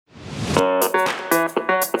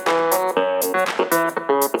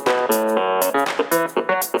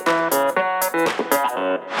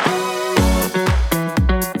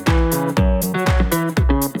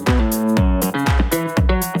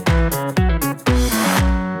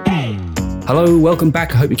Hello, welcome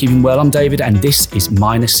back. I hope you're keeping well. I'm David and this is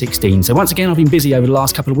Minus 16. So once again, I've been busy over the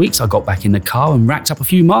last couple of weeks. I got back in the car and racked up a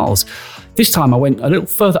few miles. This time I went a little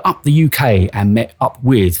further up the UK and met up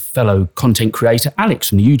with fellow content creator Alex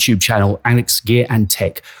from the YouTube channel Alex Gear and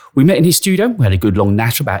Tech. We met in his studio. We had a good long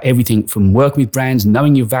natter about everything from working with brands,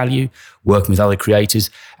 knowing your value, working with other creators,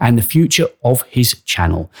 and the future of his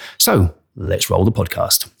channel. So let's roll the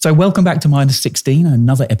podcast. So welcome back to Minus 16,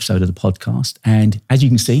 another episode of the podcast. And as you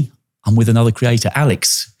can see, I'm with another creator,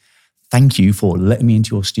 Alex. Thank you for letting me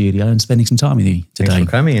into your studio and spending some time with you today. Thanks for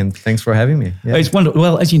coming and thanks for having me. Yeah. It's wonderful.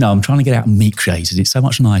 Well, as you know, I'm trying to get out and meet creators. It's so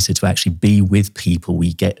much nicer to actually be with people.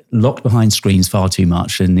 We get locked behind screens far too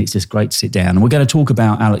much, and it's just great to sit down. And we're going to talk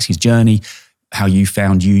about Alex's journey, how you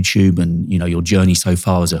found YouTube, and your journey so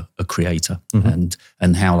far as a creator, and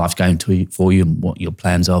how life's going for you, and what your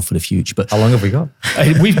plans are for the future. But how long have we got?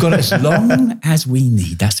 We've got as long as we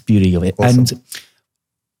need. That's the beauty of it. Awesome. And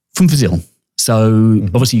from Brazil. So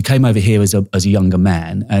obviously you came over here as a younger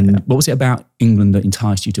man. And what was it about England that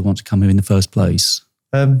enticed you to want to come here in the first place?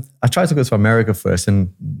 I tried to go to America first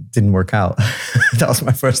and didn't work out. That was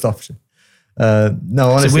my first option.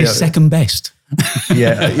 No, honestly. So we're second best.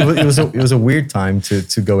 Yeah, it was a weird time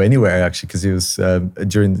to go anywhere actually, because it was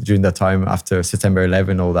during that time after September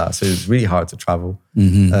 11, all that. So it was really hard to travel.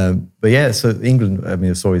 But yeah, so England,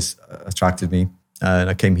 it's always attracted me, and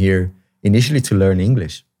I came here initially to learn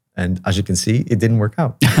English. And as you can see, it didn't work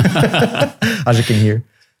out, as you can hear.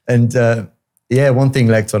 And one thing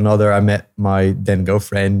led to another. I met my then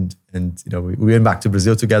girlfriend, and we went back to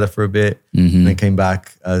Brazil together for a bit, and then came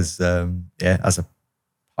back as a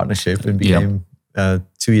partnership, and became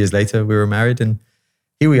 2 years later we were married, and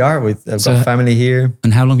here we are. I've got family here.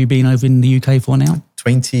 And how long have you been over in the UK for now?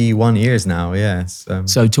 21 years now. Yes.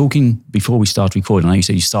 So talking before we started recording, I know you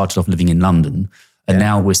said you started off living in London, and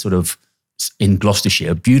now we're sort of in Gloucestershire,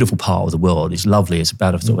 a beautiful part of the world. It's lovely. It's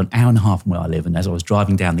about sort of an hour and a half from where I live. And as I was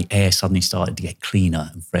driving down, the air suddenly started to get cleaner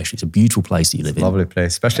and fresh. It's a beautiful place that you live in. Lovely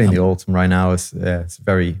place, especially in the autumn right now. It's a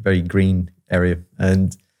very, very green area.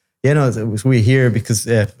 And we're here because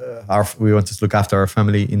we want to look after our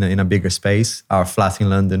family in a bigger space. Our flat in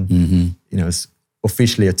London, it's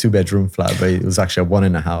officially a 2-bedroom flat, but it was actually a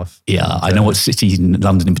 1.5. Yeah, I know what city in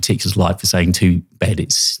London in particular is like for saying 2-bed.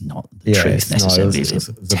 It's not the truth necessarily. It was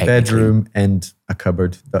a bedroom and a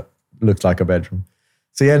cupboard that looked like a bedroom.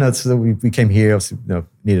 So so we came here. Obviously,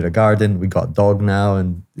 needed a garden. We got a dog now,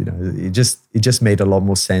 and it just made a lot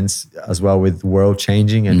more sense as well with the world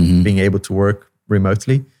changing and being able to work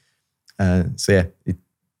remotely.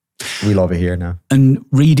 We love it here now. And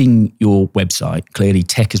reading your website, clearly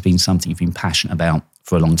tech has been something you've been passionate about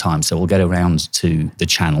for a long time. So we'll get around to the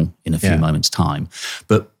channel in a few moments' time.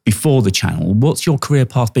 But before the channel, what's your career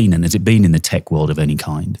path been, and has it been in the tech world of any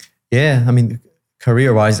kind? Yeah,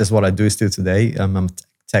 career-wise, that's what I do still today. I'm a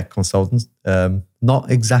tech consultant.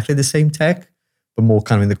 Not exactly the same tech, but more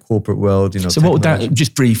kind of in the corporate world. So what would that,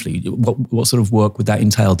 just briefly, what sort of work would that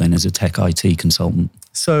entail then as a tech IT consultant?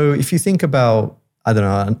 So if you think about, I don't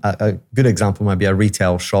know, a good example might be a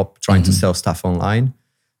retail shop trying to sell stuff online.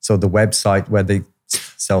 So the website where they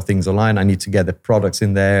sell things online, I need to get the products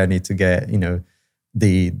in there. I need to get,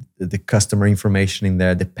 the customer information in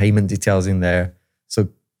there, the payment details in there. So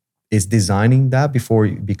it's designing that before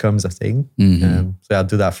it becomes a thing. So I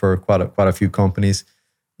do that for quite a few companies,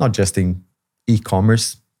 not just in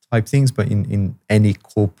e-commerce type things, but in any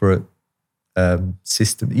corporate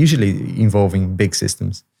system, usually involving big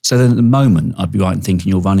systems. So then at the moment, I'd be right in thinking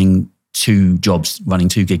you're running 2 jobs, running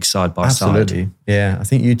 2 gigs side by side. Absolutely. Yeah. I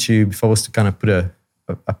think YouTube, if I was to kind of put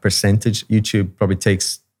a percentage, YouTube probably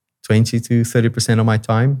takes 20 to 30% of my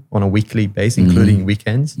time on a weekly basis, including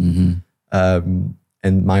weekends. And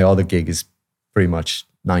my other gig is pretty much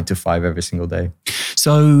 9 to 5 every single day.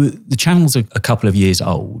 So the channel's a couple of years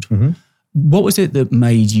old. What was it that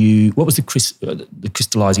made you, what was the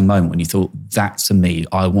crystallizing moment when you thought, that's for me,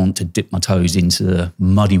 I want to dip my toes into the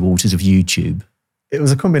muddy waters of YouTube? It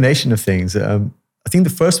was a combination of things. I think the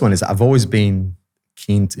first one is I've always been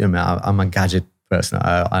keen to, I'm a gadget person.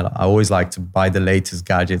 I always like to buy the latest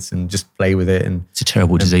gadgets and just play with it. And it's a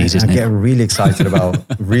terrible disease, isn't it? I get really excited about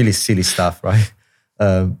really silly stuff, right?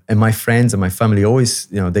 And my friends and my family always,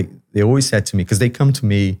 they always said to me, because they come to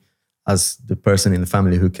me as the person in the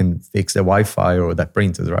family who can fix their Wi-Fi or their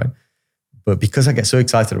printers, right? But because I get so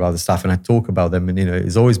excited about the stuff and I talk about them, and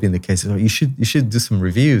it's always been the case. You should do some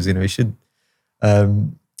reviews. You should.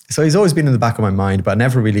 So it's always been in the back of my mind, but I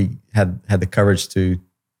never really had the courage to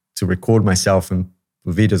record myself and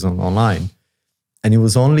put videos online. And it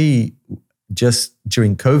was only just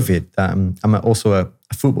during COVID that I'm also a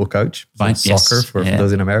football coach, right? Soccer for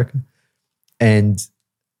those in America, and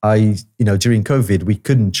during COVID, we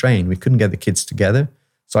couldn't train. We couldn't get the kids together.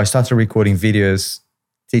 So I started recording videos,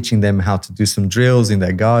 teaching them how to do some drills in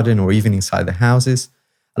their garden or even inside the houses.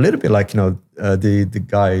 A little bit like, the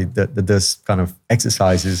guy that does kind of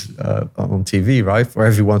exercises on TV, right? For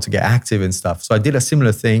everyone to get active and stuff. So I did a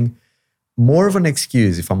similar thing, more of an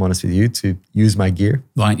excuse, if I'm honest with you, to use my gear.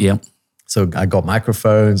 Right, yeah. So I got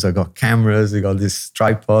microphones, I got cameras, I got these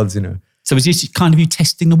tripods, So is this kind of you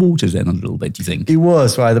testing the waters then a little bit, do you think? It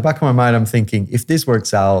was, right? At the back of my mind, I'm thinking, if this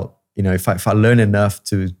works out, if I learn enough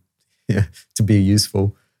to be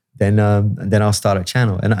useful, then I'll start a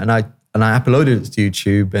channel. And I uploaded it to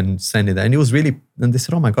YouTube and sent it there. And it was really, and they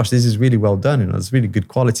said, oh my gosh, this is really well done. It's really good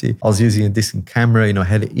quality. I was using a decent camera,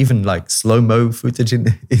 had even like slow-mo footage in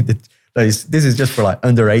the this is just for like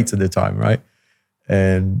under 8 at the time, right?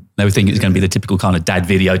 And they would think it was going to be the typical kind of dad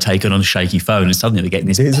video taken on a shaky phone, and suddenly we're getting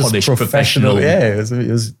this polished professional. Yeah, it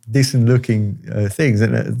was decent looking things.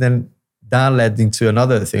 And then that led into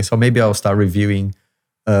another thing. So maybe I'll start reviewing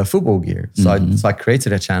football gear. So I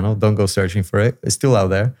created a channel. Don't go searching for it. It's still out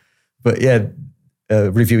there. But yeah,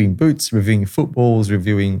 reviewing boots, reviewing footballs,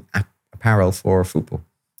 reviewing apparel for football.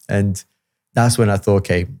 And that's when I thought,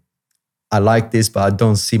 okay, I like this, but I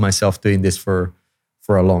don't see myself doing this for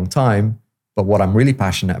a long time. But what I'm really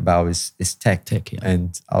passionate about is tech. Tech, yeah.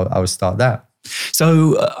 And I would start that.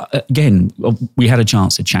 So again, we had a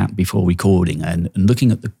chance to chat before recording, and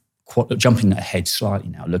looking at jumping ahead slightly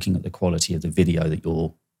now, looking at the quality of the video that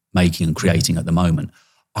you're making and creating at the moment.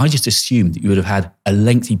 I just assumed that you would have had a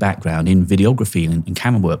lengthy background in videography and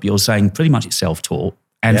camera work. But you're saying pretty much it's self-taught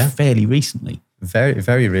and fairly recently. Very,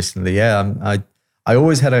 very recently, yeah. I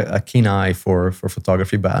always had a keen eye for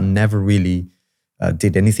photography, but I never really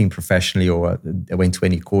did anything professionally or went to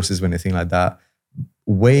any courses or anything like that.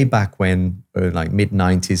 Way back when, like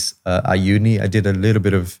mid-90s at uni, I did a little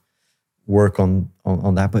bit of work on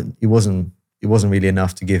that, but it wasn't really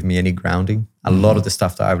enough to give me any grounding. A lot of the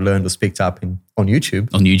stuff that I've learned was picked up on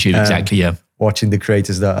YouTube. On YouTube, exactly, yeah. Watching the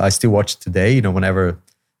creators that I still watch today, whenever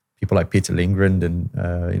people like Peter Lindgren and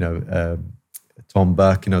Tom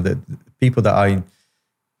Buck, the people that I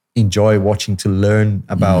enjoy watching to learn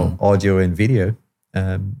about audio and video.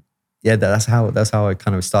 That's how I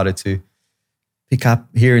kind of started to pick up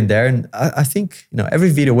here and there. And I think,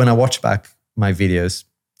 every video, when I watch back my videos,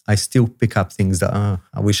 I still pick up things that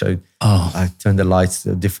I wish I turned the lights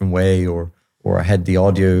a different way, or I had the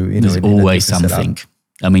audio. There's always something.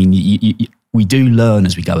 I mean, we do learn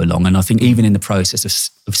as we go along, and I think even in the process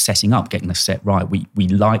of setting up, getting the set right, we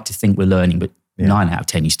like to think we're learning, but 9 out of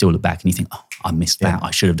 10, you still look back and you think, oh, I missed that. I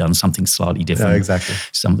should have done something slightly different. No,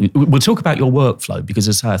 exactly. We'll talk about your workflow, because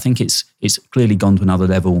as I say, I think it's clearly gone to another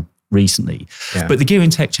level recently. Yeah. But the Gear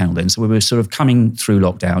and Tech channel then, so we were sort of coming through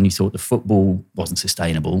lockdown, you thought the football wasn't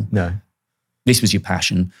sustainable. No. This was your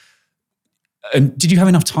passion. And did you have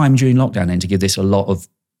enough time during lockdown then to give this a lot of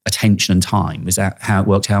attention and time? Is that how it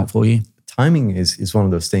worked out for you? Timing is one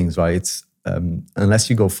of those things, right? It's unless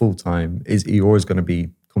you go full time, you're always going to be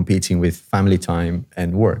competing with family time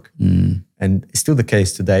and work. And it's still the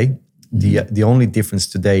case today. The only difference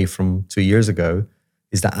today from 2 years ago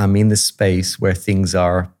is that I'm in the space where things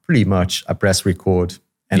are pretty much I press record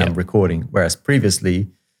and I'm recording. Whereas previously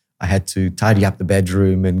I had to tidy up the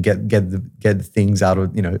bedroom and get the things out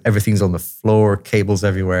of, everything's on the floor, cables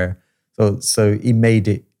everywhere. So it made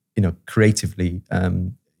it, creatively,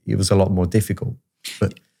 it was a lot more difficult.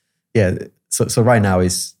 But yeah, so right now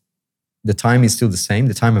the time is still the same.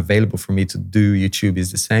 The time available for me to do YouTube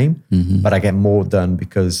is the same, but I get more done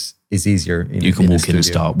because it's easier. You can walk in and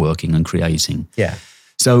start working and creating. Yeah.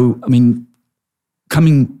 So, I mean,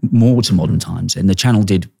 coming more to modern times, and the channel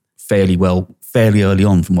did fairly well, fairly early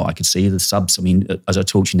on from what I could see. The subs, I mean, as I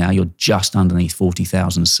talk to you now, you're just underneath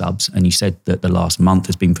 40,000 subs. And you said that the last month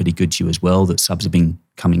has been pretty good to you as well, that subs have been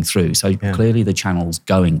coming through. So clearly the channel's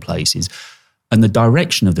going places. And the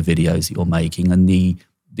direction of the videos that you're making and the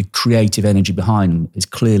creative energy behind them is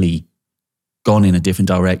clearly gone in a different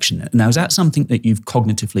direction. Now, is that something that you've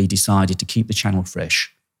cognitively decided to keep the channel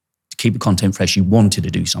fresh, to keep the content fresh? You wanted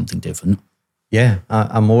to do something different? Yeah,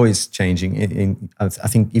 I'm always changing. I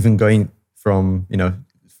think even going from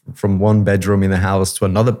one bedroom in the house to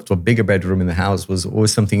a bigger bedroom in the house was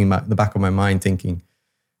always something in the back of my mind, thinking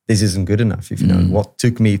this isn't good enough. If what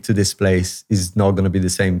took me to this place is not going to be the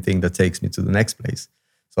same thing that takes me to the next place.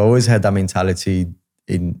 So I always had that mentality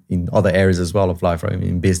in other areas as well of life, right? I mean,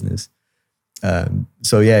 in business.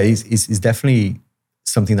 It's definitely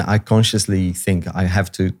something that I consciously think I have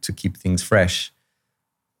to keep things fresh.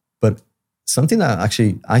 But something that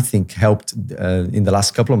actually I think helped in the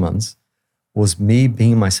last couple of months was me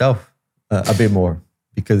being myself a bit more,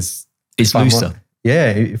 because it's looser.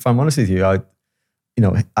 Yeah, if I'm honest with you,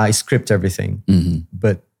 I script everything.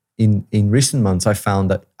 But in recent months, I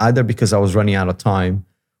found that either because I was running out of time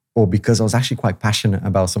or because I was actually quite passionate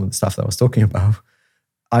about some of the stuff that I was talking about,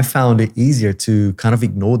 I found it easier to kind of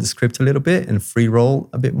ignore the script a little bit and free roll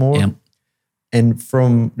a bit more. Yeah. And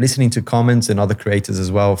from listening to comments and other creators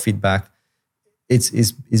as well, feedback,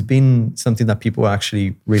 it's been something that people are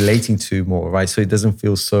actually relating to more, right? So it doesn't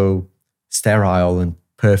feel so sterile and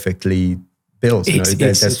perfectly built.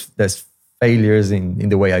 There's failures in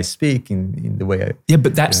the way I speak, in the way I... Yeah,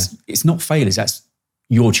 but it's not failures, that's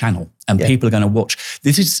your channel. And people are going to watch.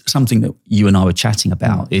 This is something that you and I were chatting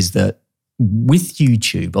about, is that with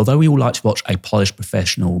YouTube, although we all like to watch a polished,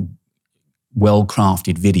 professional,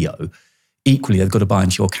 well-crafted video, equally they've got to buy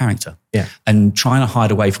into your character. Yeah. And trying to hide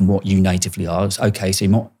away from what you natively are. It's okay, so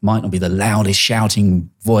you might not be the loudest shouting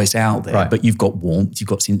voice out there, but you've got warmth, you've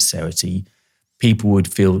got sincerity. People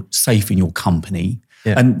would feel safe in your company.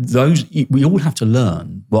 Yeah. And we all have to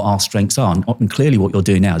learn what our strengths are. And clearly what you're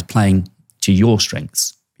doing now is playing to your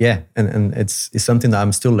strengths. Yeah, and it's something that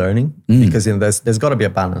I'm still learning, because there's got to be a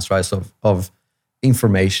balance, right? So of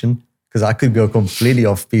information, because I could go completely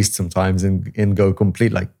off piste sometimes and go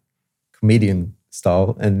complete like comedian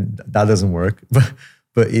style, and that doesn't work.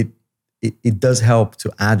 But it does help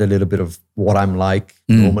to add a little bit of what I'm like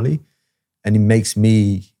normally, and it makes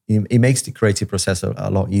the creative process a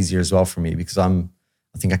lot easier as well for me, because I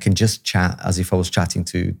think I can just chat as if I was chatting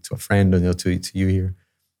to a friend, or to you here.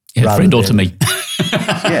 Yeah, friend or to me.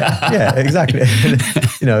 yeah, exactly.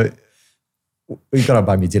 You gotta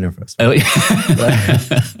buy me dinner first. Oh, yeah.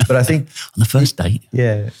 But I think on the first date,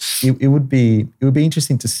 it would be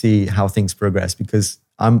interesting to see how things progress, because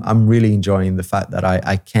I'm really enjoying the fact that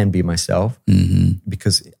I can be myself.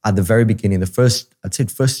 Because at the very beginning, I'd say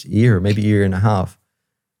the first year, maybe year and a half,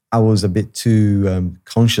 I was a bit too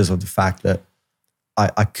conscious of the fact that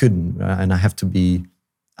I couldn't, and I have to be.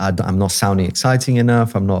 I'm not sounding exciting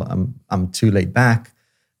enough. I'm too laid back.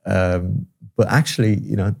 But actually,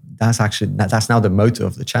 that's now the motto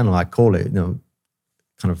of the channel. I call it, kind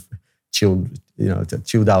of chilled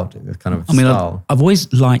out kind of style. I've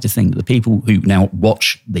always liked to think that the people who now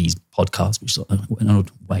watch these podcasts, which is an odd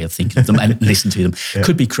way of thinking of them, and listen to them,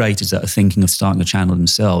 could be creators that are thinking of starting a channel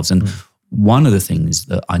themselves. And one of the things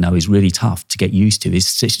that I know is really tough to get used to is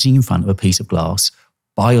sitting in front of a piece of glass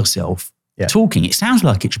by yourself, talking. It sounds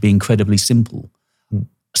like it should be incredibly simple.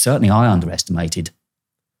 Certainly I underestimated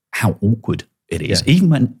how awkward it is. Even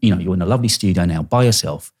when you're in a lovely studio now by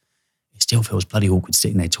yourself, it still feels bloody awkward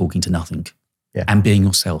sitting there talking to nothing and being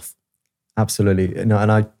yourself. Absolutely. And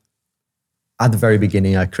at the very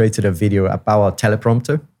beginning, I created a video about a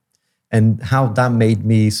teleprompter and how that made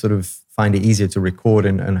me sort of find it easier to record,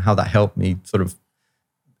 and how that helped me sort of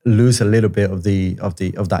lose a little bit of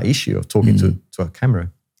that issue of talking to a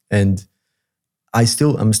camera. And I'm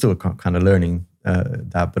still kind of learning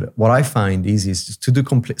that. But what I find easy is just to do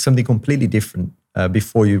something completely different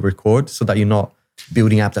before you record, so that you're not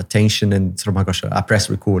building up that tension and sort of, oh my gosh, I press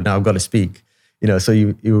record, now I've got to speak. So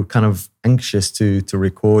you're kind of anxious to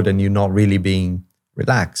record, and you're not really being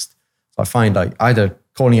relaxed. So I find like either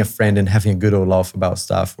calling a friend and having a good old laugh about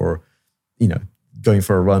stuff, or, going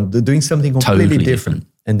for a run, doing something completely different.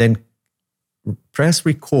 And then press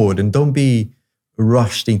record, and don't be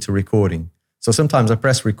rushed into recording. So sometimes I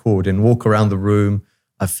press record and walk around the room,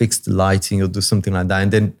 I fix the lighting or do something like that.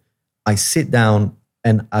 And then I sit down,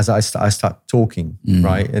 and as I start talking,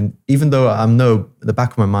 right? And even though I know at the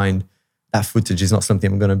back of my mind, that footage is not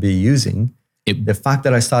something I'm going to be using, the fact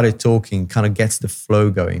that I started talking kind of gets the flow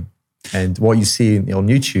going. And what you see on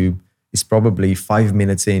YouTube is probably 5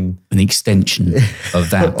 minutes in. An extension of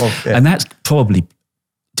that. And that's probably...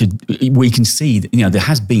 we can see that there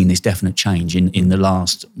has been this definite change in the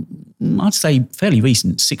last, I'd say, fairly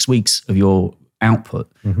recent 6 weeks of your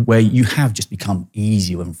output, where you have just become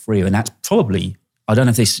easier and freer. And that's probably, I don't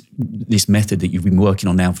know if this method that you've been working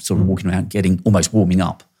on now, for sort of walking around, almost warming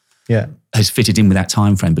up, has fitted in with that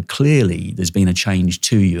time frame. But clearly there's been a change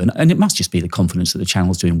to you, and it must just be the confidence that the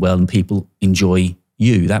channel's doing well and people enjoy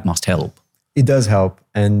you. That must help. It does help.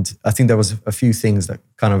 And I think there was a few things that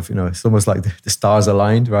kind of, it's almost like the stars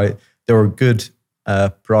aligned, right? There were good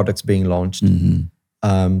products being launched.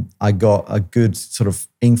 I got a good sort of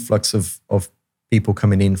influx of people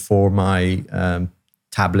coming in for my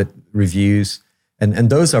tablet reviews. And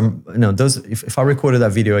those are, if I recorded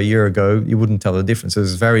that video a year ago, you wouldn't tell the difference. It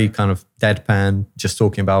was very kind of deadpan, just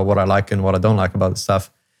talking about what I like and what I don't like about the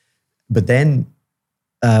stuff. But then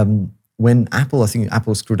when I think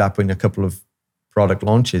Apple screwed up in a couple of product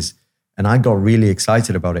launches, and I got really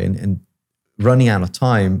excited about it. And running out of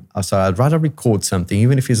time, I said, I'd rather record something,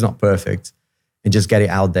 even if it's not perfect, and just get it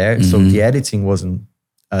out there. So the editing wasn't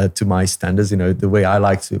to my standards, the way I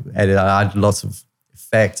like to edit. I had lots of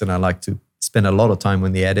effects and I like to spend a lot of time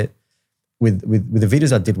on the edit. With the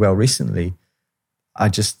videos I did well recently,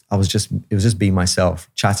 it was just being myself,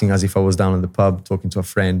 chatting as if I was down in the pub, talking to a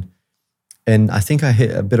friend. And I think I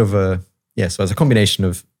hit a bit of so it's a combination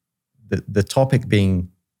of the topic being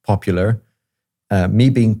popular, me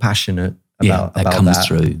being passionate about that comes that,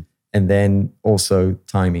 through. and then also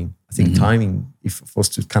timing. I think timing, if I was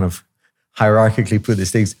to kind of hierarchically put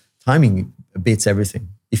these things, timing beats everything.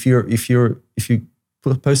 If you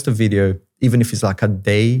post a video, even if it's like a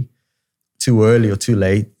day too early or too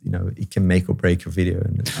late, it can make or break your video.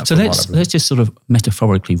 So let's just sort of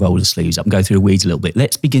metaphorically roll the sleeves up and go through the weeds a little bit.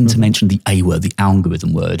 Let's begin to mention the A word, the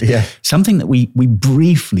algorithm word. Yeah. Something that we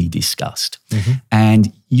briefly discussed.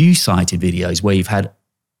 And you cited videos where you've had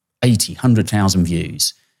 80, 100,000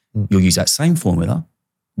 views. You'll use that same formula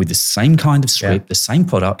with the same kind of script, the same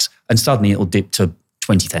products, and suddenly it'll dip to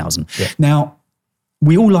 20,000. Yeah. Now,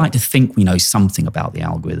 we all like to think we know something about the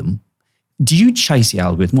algorithm. Do you chase the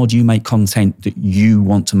algorithm, or do you make content that you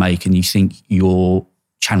want to make and you think your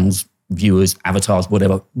channel's viewers, avatars,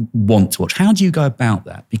 whatever, want to watch? How do you go about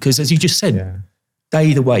that? Because as you just said, they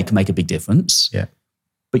either way can make a big difference. Yeah.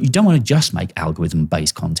 But you don't want to just make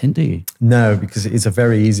algorithm-based content, do you? No, because it's a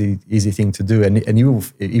very easy thing to do, and you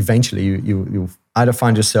eventually you'll either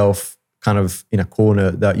find yourself kind of in a corner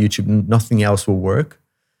that YouTube nothing else will work,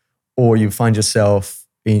 or you find yourself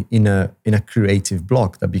in a creative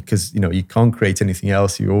block that because you can't create anything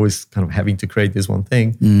else, you're always kind of having to create this one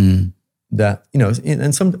thing. That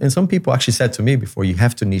and some people actually said to me before, you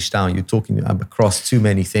have to niche down. You're talking across too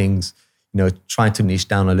many things, trying to niche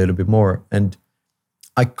down a little bit more. And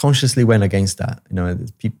I consciously went against that.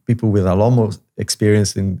 People with a lot more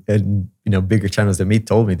experience and bigger channels than me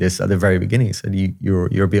told me this at the very beginning. Said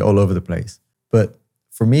you're a bit all over the place. But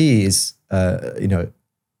for me, is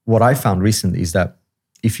what I found recently is that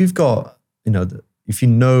if you've got if you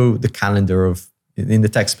know the calendar of in the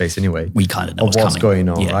tech space anyway, we kind of know what's going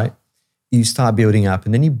on, right? You start building up,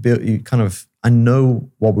 and then I know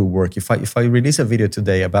what will work. If I release a video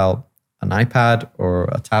today about an iPad or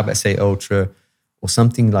a Tab S8 Ultra or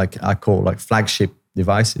something like I call like flagship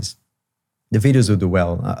devices, the videos will do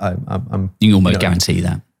well. You can almost guarantee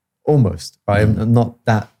that. Almost, right? I'm not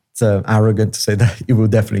that arrogant to say that you will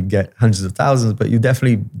definitely get hundreds of thousands, but you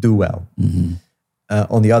definitely do well.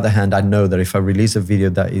 On the other hand, I know that if I release a video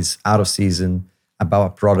that is out of season about a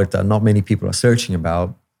product that not many people are searching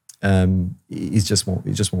about, it just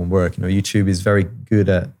won't work. YouTube is very good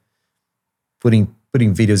at putting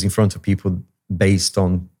videos in front of people based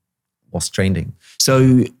on what's trending.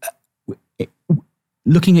 So,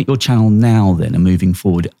 looking at your channel now, then, and moving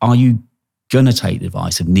forward, are you going to take the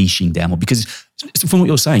advice of niching down? Because from what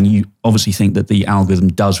you're saying, you obviously think that the algorithm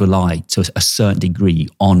does rely to a certain degree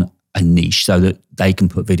on a niche so that they can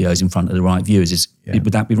put videos in front of the right viewers.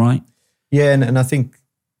 Would that be right? Yeah, and I think,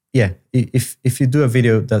 if you do a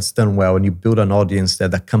video that's done well and you build an audience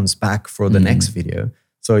that comes back for the next video.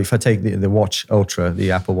 So if I take the Watch Ultra,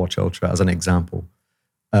 the Apple Watch Ultra as an example,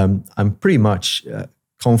 I'm pretty much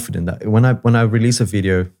confident that when I release a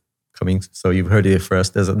video coming, so you've heard it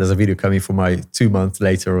first, there's a video coming for my 2 months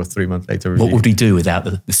later or 3 months later review. What would we do without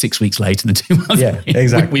the 6 weeks later and the 2 months? Yeah,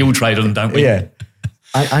 exactly. We all trade on them, don't we? Yeah.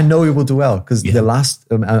 I know it will do well because the last,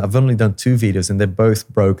 I've only done 2 videos and they both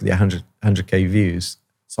broke the 100K views.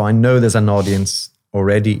 So I know there's an audience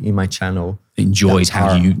already in my channel. Enjoys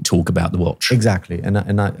how you talk about the watch. Exactly. And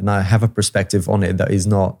I have a perspective on it that is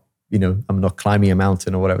not, I'm not climbing a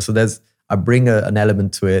mountain or whatever. So I bring an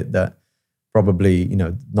element to it that probably,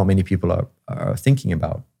 not many people are thinking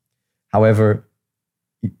about. However,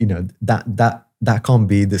 that can't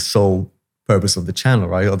be the sole purpose of the channel,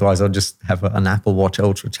 right? Otherwise, I'll just have an Apple Watch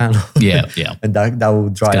Ultra channel. Yeah. And that will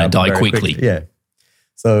dry up. It's going to die quickly. Yeah.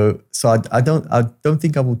 So I don't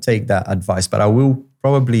think I will take that advice, but I will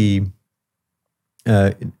probably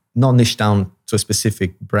not niche down to a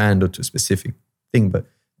specific brand or to a specific thing, but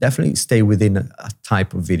definitely stay within a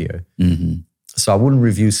type of video. So I wouldn't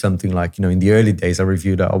review something like, in the early days, I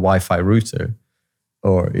reviewed a Wi-Fi router,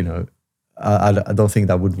 or I don't think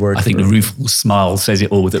that would work. I think the rueful smile says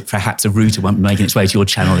it all, that perhaps a router won't be making its way to your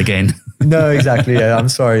channel again. No, exactly. Yeah, I'm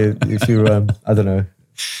sorry if you, I don't know,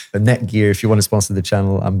 Netgear, if you want to sponsor the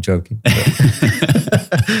channel, I'm joking. But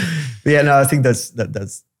yeah, no, I think that's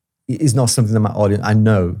is not something that my audience, I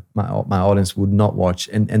know my audience would not watch.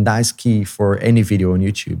 And that is key for any video on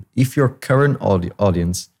YouTube. If your current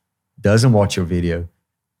audience doesn't watch your video,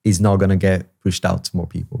 it's not going to get pushed out to more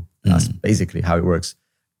people. That's basically how it works.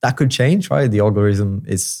 That could change, right? The algorithm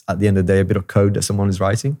is, at the end of the day, a bit of code that someone is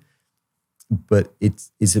writing. but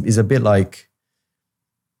it's a bit like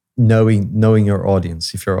knowing your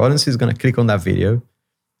audience. If your audience is going to click on that video,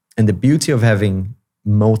 and the beauty of having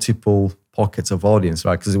multiple pockets of audience,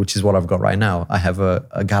 right? Which is what I've got right now. I have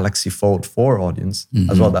a Galaxy Fold 4 audience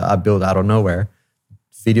as well that I built out of nowhere.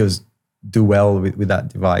 Videos do well with that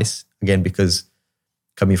device, again, because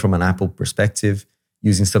coming from an Apple perspective,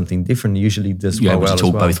 using something different usually does well as well.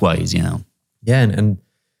 Talk both ways, yeah. Yeah, and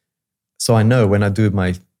so I know when I do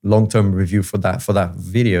my long-term review for that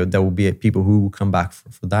video, there will be people who will come back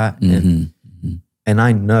for that. And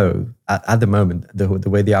I know at the moment, the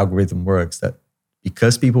way the algorithm works, that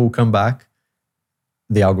because people will come back,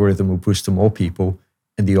 the algorithm will push to more people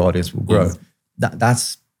and the audience will grow.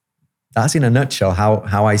 That's in a nutshell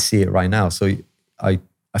how I see it right now. So I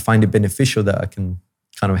find it beneficial that I can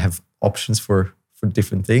kind of have options for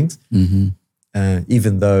different things,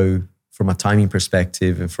 even though from a timing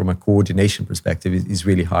perspective and from a coordination perspective, it's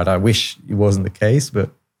really hard. I wish it wasn't the case,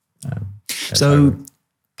 but... So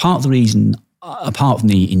part of the reason, apart from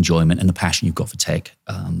the enjoyment and the passion you've got for tech,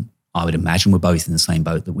 I would imagine we're both in the same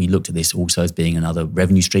boat, that we looked at this also as being another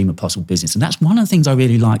revenue stream, a possible business. And that's one of the things I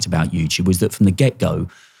really liked about YouTube, was that from the get-go,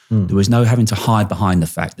 there was no having to hide behind the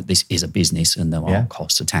fact that this is a business and there are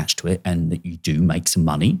costs attached to it, and that you do make some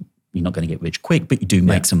money. You're not going to get rich quick, but you do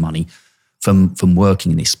make some money from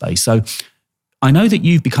working in this space. So I know that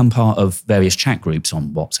you've become part of various chat groups on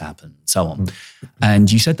WhatsApp and so on.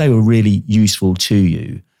 And you said they were really useful to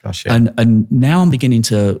you. Gosh, yeah. And now I'm beginning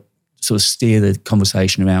to sort of steer the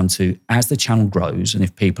conversation around to, as the channel grows, and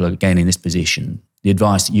if people are again in this position, the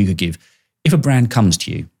advice that you could give, if a brand comes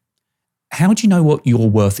to you, how do you know what your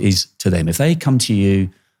worth is to them? If they come to you,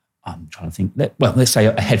 I'm trying to think, let's say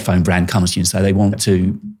a headphone brand comes to you and say they want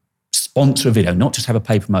to sponsor a video, not just have a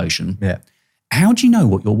paid promotion. Yeah. How do you know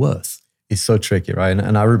what you're worth? It's so tricky, right?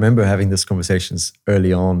 And I remember having these conversations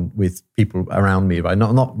early on with people around me, right?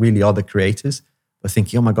 Not really other creators, but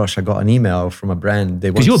thinking, oh my gosh, I got an email from a brand.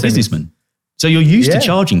 Because you're a businessman. So you're used to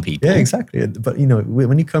charging people. Yeah, exactly. But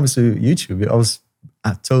when it comes to YouTube, I was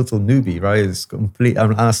a total newbie, right? It's complete.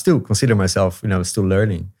 I still consider myself, still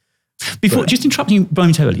learning. Just interrupting you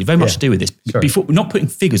momentarily, very much to do with this. Sure. Before, not putting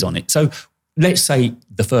figures on it. So let's say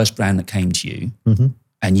the first brand that came to you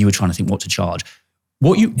and you were trying to think what to charge.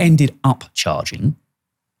 What you ended up charging,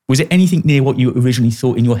 was it anything near what you originally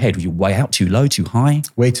thought in your head? Were you way out, too low, too high?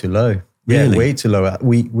 Way too low. Really? Yeah, way too low.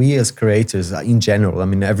 We as creators, in general,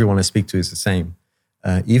 everyone I speak to is the same.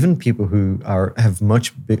 Even people who have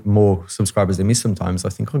much more subscribers than me sometimes, I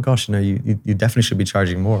think, oh gosh, you definitely should be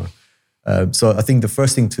charging more. So I think the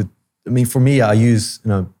first thing for me, I use,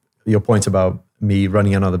 your point about me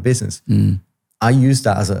running another business. I use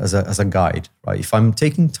that as a guide, right? If I'm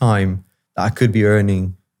taking time that I could be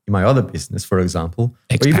earning in my other business, for example,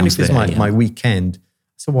 or even if it's my weekend,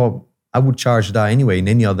 so well, I would charge that anyway in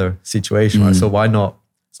any other situation, right? So why not?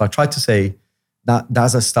 So I try to say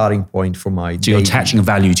that's a starting point for my So you're attaching a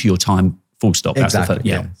value to your time, full stop. Exactly.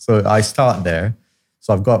 That's the So I start there.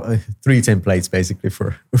 So I've got 3 templates basically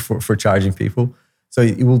for charging people. So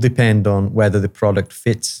it will depend on whether the product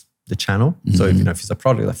fits the channel. So if it's a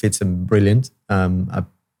product that fits them, brilliant. But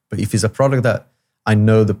if it's a product that I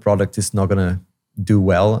know the product is not going to do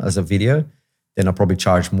well as a video, then I'll probably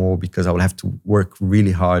charge more, because I will have to work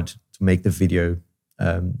really hard to make the video,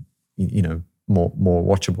 more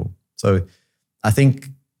watchable. So I think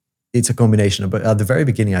it's a combination. But at the very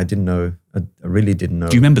beginning, I didn't know. I really didn't know.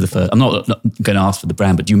 Do you remember the first? I'm not going to ask for the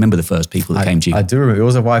brand, but do you remember the first people that came to you? I do remember. It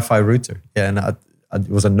was a Wi-Fi router. Yeah, and it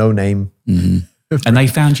was a no-name. And they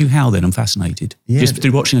found you how then? I'm fascinated. Yeah. Just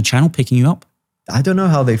through watching a channel, picking you up? I don't know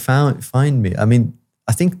how they find me.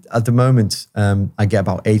 I think at the moment, I get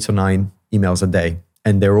about 8 or 9 emails a day,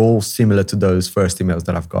 and they're all similar to those first emails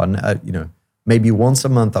that I've gotten. Maybe once a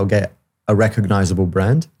month I'll get a recognizable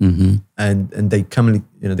brand, and they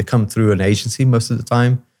come through an agency most of the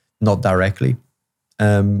time, not directly.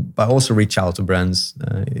 But I also reach out to brands,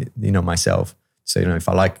 myself. So if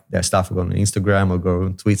I like their stuff, I'll go on Instagram, I'll go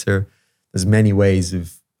on Twitter. There's many ways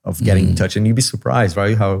of getting in touch, and you'd be surprised,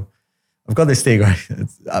 right? How I've got this thing, right?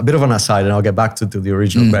 It's a bit of an aside, and I'll get back to the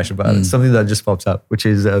original question, but it's something that just pops up, which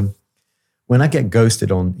is when I get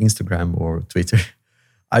ghosted on Instagram or Twitter,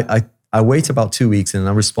 I wait about 2 weeks and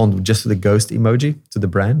I respond just with the ghost emoji to the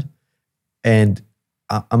brand. And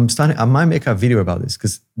I might make a video about this,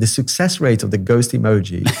 because the success rate of the ghost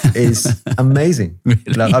emoji is amazing.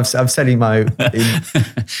 Really? Like I've said in my... I'm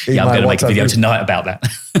going to make a video tonight about that.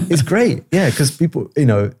 It's great. Yeah, because people,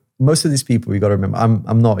 most of these people, you got to remember,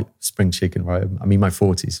 I'm not spring chicken, right? I'm in my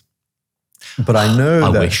 40s. But I know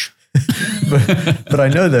I that... wish. but I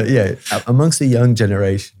know that, amongst the young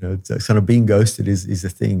generation, kind of being ghosted is a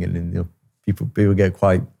thing. And people get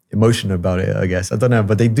quite emotional about it, I guess. I don't know,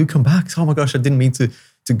 but they do come back. Oh my gosh, I didn't mean to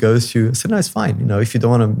ghost you. I said, no, it's fine. You know, if you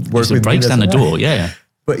don't want to work with me, breaks down the door, yeah.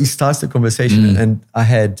 But he starts the conversation, and I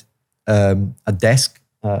had a desk,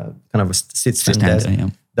 kind of a sit-stand desk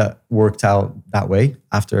that worked out that way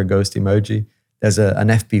after a ghost emoji. There's an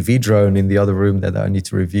FPV drone in the other room that I need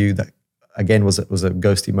to review that, again, was a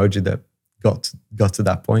ghost emoji that got to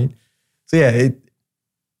that point. So yeah,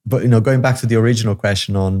 but, you know, going back to the original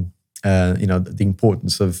question on, you know, the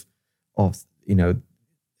importance of, you know,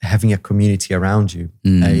 having a community around you.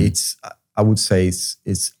 I would say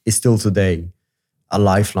it's still today a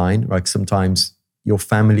lifeline. Like sometimes your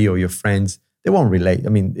family or your friends, they won't relate. I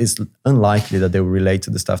mean, it's unlikely that they will relate to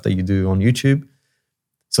the stuff that you do on YouTube.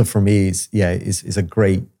 So for me, it's a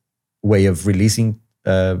great way of releasing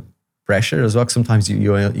pressure as well. Sometimes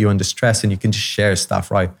you're under stress and you can just share stuff,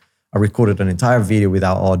 right? I recorded an entire video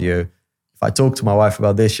without audio. If I talk to my wife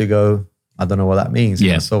about this, she'll go, I don't know what that means.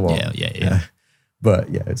 Yeah, so what? Yeah. But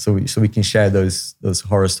yeah, so we can share those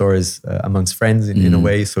horror stories amongst friends in a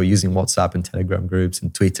way. So using WhatsApp and Telegram groups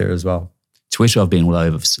and Twitter as well. Twitter, I've been all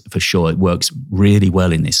over for sure. It works really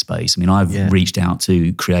well in this space. I mean, I've reached out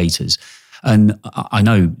to creators, and I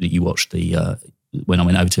know that you watched when I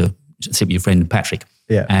went over to sit with your friend Patrick.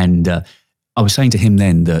 Yeah. And I was saying to him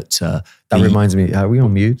then that... that reminds me, are we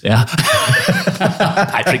on mute? Yeah.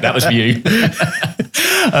 Patrick, that was for you.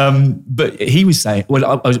 But he was saying, when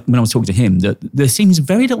I was talking to him, that there seems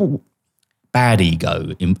very little bad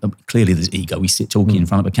ego. Clearly there's ego. We sit talking in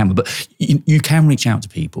front of a camera, but you can reach out to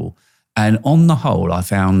people. And on the whole, I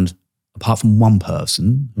found, apart from one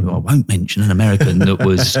person, who I won't mention, an American, that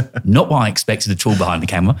was not what I expected at all behind the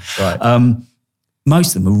camera. Right.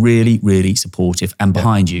 Most of them are really, really supportive and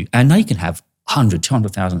behind you. And they can have 100,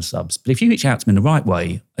 200,000 subs. But if you reach out to them in the right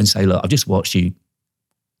way and say, look, I've just watched you,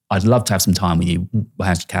 I'd love to have some time with you,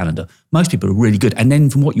 how's your calendar? Most people are really good. And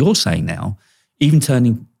then from what you're saying now, even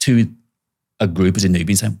turning to a group as a newbie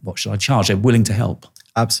and saying, what should I charge? They're willing to help.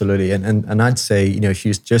 Absolutely. And I'd say, you know, if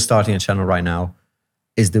you're just starting a channel right now,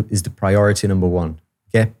 is the priority number one.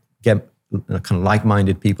 Get kind of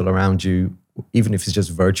like-minded people around you, even if it's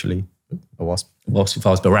just virtually. A wasp. Wasp, if I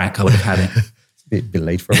was Barack, I would have had it. It's a bit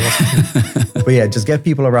late for a wasp. But yeah, just get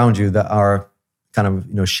people around you that are kind of,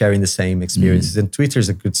 you know, sharing the same experiences. And Twitter is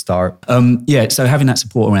a good start. So having that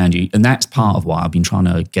support around you, and that's part of why I've been trying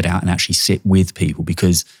to get out and actually sit with people,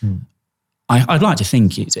 because I'd like to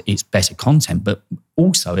think it's better content, but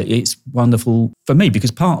also it's wonderful for me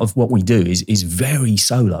because part of what we do is very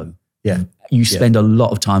solo. Yeah. You spend a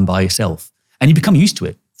lot of time by yourself and you become used to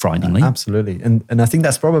it, frighteningly. Absolutely. And I think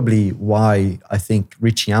that's probably why I think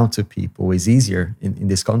reaching out to people is easier in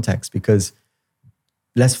this context, because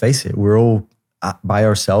let's face it, we're all by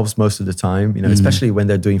ourselves most of the time, you know, especially when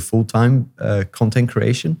they're doing full-time content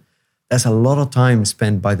creation. There's a lot of time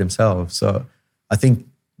spent by themselves. So I think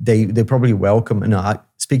they probably welcome, and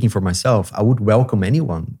speaking for myself, I would welcome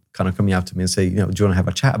anyone kind of coming up to me and say, you know, do you want to have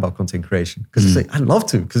a chat about content creation? Because I'd love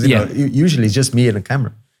to, because you know, usually it's just me and a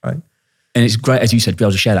camera, right? And it's great, as you said, to be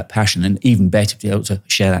able to share that passion, and even better to be able to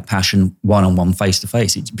share that passion one-on-one,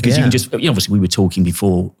 face-to-face. Because you can just, obviously we were talking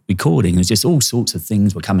before recording, there's just all sorts of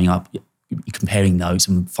things were coming up. You're comparing notes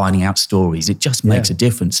and finding out stories. It just makes a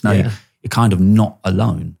difference. Now you're kind of not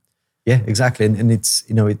alone. Yeah, exactly. And it's,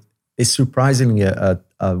 you know, it's surprisingly a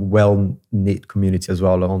well-knit community as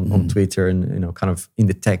well on Twitter and, you know, kind of in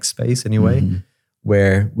the tech space anyway,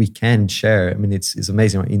 where we can share. I mean, it's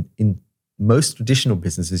amazing. In most traditional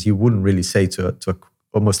businesses, you wouldn't really say to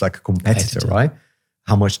almost like a competitor, right?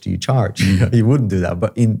 How much do you charge? You wouldn't do that.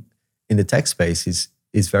 But in the tech space,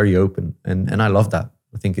 is very open. And I love that.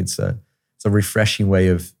 I think it's a refreshing way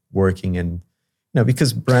of working. And, you know,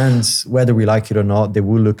 because brands, whether we like it or not, they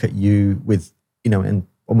will look at you with, you know, and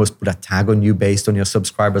almost put a tag on you based on your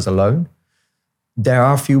subscribers alone. There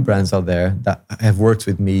are a few brands out there that have worked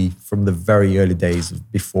with me from the very early days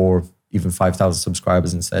before even 5,000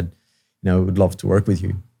 subscribers and said, you know, would love to work with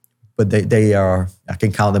you. But they are, I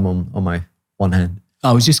can count them on my one hand.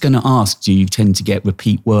 I was just going to ask, do you tend to get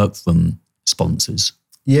repeat work from sponsors?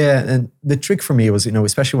 Yeah, and the trick for me was, you know,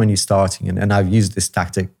 especially when you're starting, and I've used this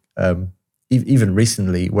tactic even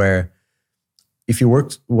recently, where if you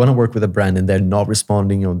want to work with a brand and they're not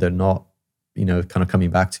responding or they're not, you know, kind of coming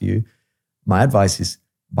back to you, my advice is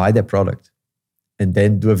buy their product and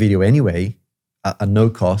then do a video anyway at no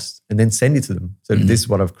cost, and then send it to them. So this is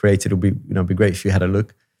what I've created. It'll be, you know, be great if you had a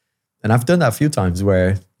look. And I've done that a few times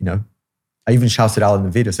where, you know, I even shouted out in the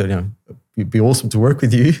video, so, you know, it'd be awesome to work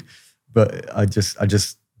with you, but I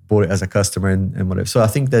just bought it as a customer and whatever. So I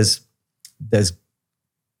think there's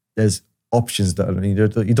options that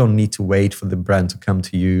you don't need to wait for the brand to come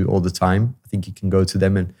to you all the time. I think you can go to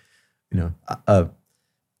them and,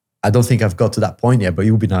 I don't think I've got to that point yet, but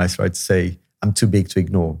it would be nice, right, to say, I'm too big to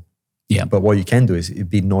ignore. Yeah. But what you can do is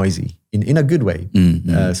be noisy in a good way,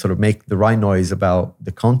 sort of make the right noise about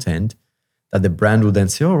the content that the brand will then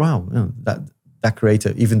say, oh, wow, that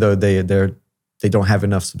creator, even though they don't have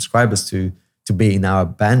enough subscribers to be in our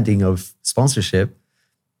banding of sponsorship,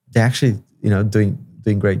 they're actually,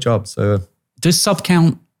 doing great jobs. So does sub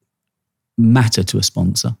count matter to a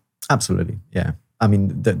sponsor? Absolutely, yeah. I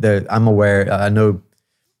mean, I'm aware, I know,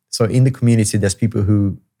 so in the community, there's people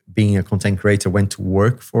who, being a content creator, went to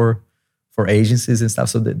work for agencies and stuff.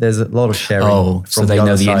 So there's a lot of sharing. Oh, so they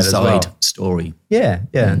know the inside story. Yeah.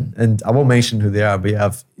 And I won't mention who they are, but you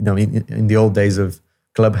have, in the old days of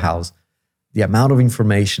Clubhouse, the amount of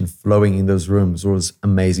information flowing in those rooms was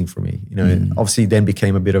amazing for me. It obviously then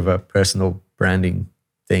became a bit of a personal branding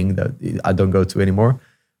thing that I don't go to anymore.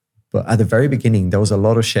 But at the very beginning, there was a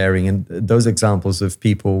lot of sharing, and those examples of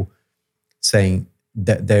people saying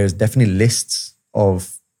that there's definitely lists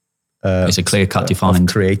of it's a clear-cut defined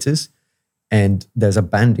creators, and there's a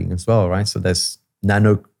banding as well, right? So there's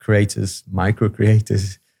nano creators, micro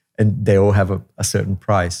creators, and they all have a certain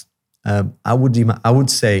price. I would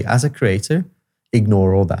say, as a creator,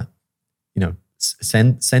 ignore all that.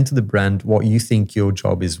 Send to the brand what you think your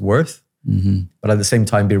job is worth, but at the same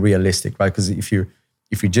time be realistic, right? Because if you're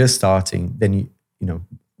just starting, then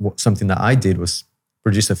something that I did was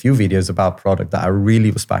produce a few videos about product that I really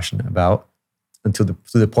was passionate about, until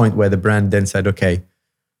to the point where the brand then said, okay,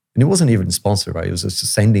 and it wasn't even a sponsor, right? It was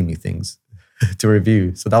just sending me things to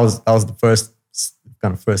review. So that was the first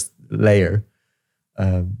layer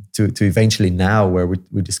to eventually now where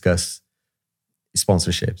we discuss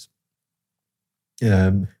sponsorships.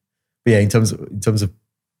 But yeah, in terms of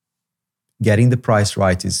getting the price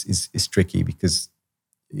right is tricky, because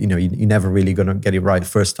you're never really gonna get it right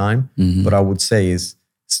first time. What I would say is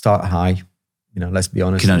start high. Let's be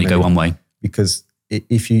honest. It can only go one way. Because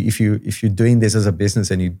if you're doing this as a business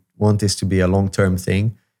and you want this to be a long-term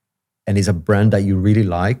thing, and it's a brand that you really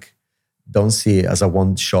like, don't see it as a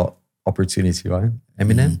one-shot opportunity, right?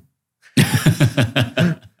 Eminem.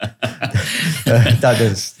 That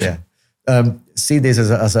is, yeah. See this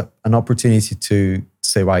as an opportunity to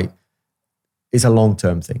say, right, it's a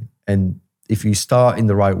long-term thing, and if you start in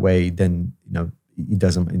the right way, then it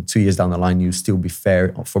doesn't. In 2 years down the line, you still be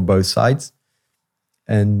fair for both sides,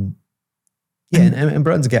 and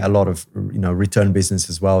brands get a lot of return business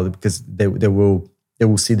as well, because they will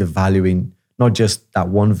see the value in not just that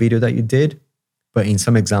one video that you did, but in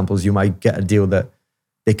some examples you might get a deal that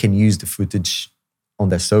they can use the footage on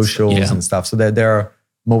their socials and stuff. So there are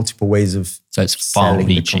multiple ways of so it's far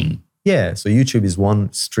reaching. Yeah. So YouTube is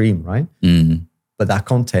one stream, right? But that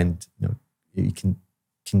content, you can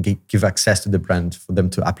give access to the brand for them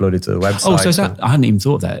to upload it to the website. Oh, so I hadn't even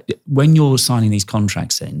thought of that. When you're signing these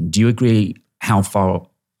contracts, then do you agree how far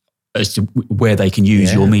as to where they can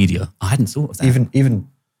use your media? I hadn't thought of that. Even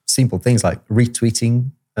simple things like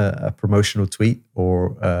retweeting a promotional tweet,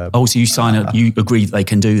 or so you sign up, you agree that they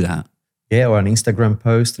can do that. Yeah, or an Instagram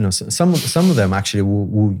post. Some of them actually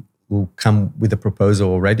will come with a proposal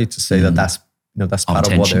already to say that's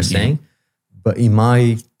part of what they're saying. But in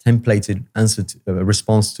my templated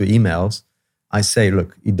response to emails, I say,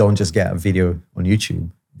 look, you don't just get a video on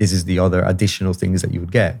YouTube. This is the other additional things that you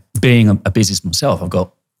would get. Being a business myself, I've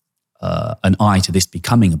got an eye to this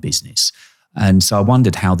becoming a business. And so I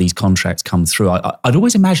wondered how these contracts come through. I'd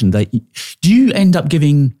always imagined that, do you end up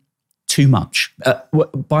giving too much?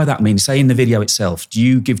 By that I mean, say in the video itself, do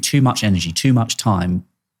you give too much energy, too much time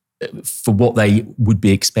for what they would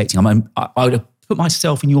be expecting? I would put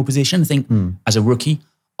myself in your position and think, as a rookie,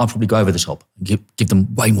 I'd probably go over the top and give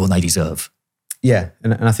them way more than they deserve. Yeah,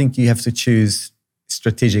 and I think you have to choose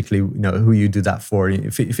strategically, who you do that for.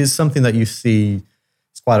 If it's something that you see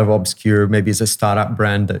it's quite obscure, maybe it's a startup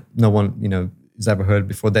brand that no one has ever heard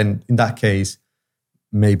before, then in that case,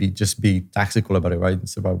 maybe just be tactical about it, right?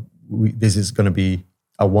 It's about this is going to be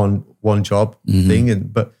a one job thing,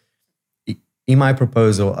 but in my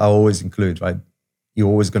proposal, I always include, right? You're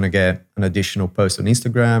always going to get an additional post on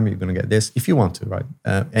Instagram. You're going to get this if you want to, right?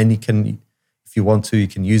 And if you want to, you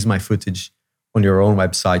can use my footage on your own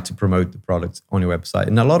website to promote the product on your website.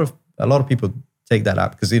 And a lot of people take that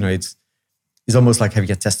up because it's almost like having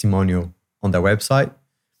a testimonial on their website.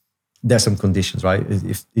 There's some conditions, right?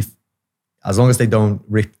 If as long as they don't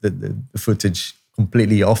rip the footage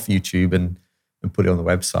completely off YouTube and put it on the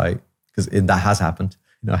website, because that has happened.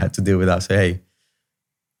 I had to deal with that. Say, hey,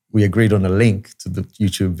 we agreed on a link to the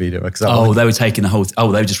YouTube video. They were taking the whole.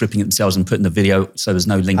 They were just ripping it themselves and putting the video, so there's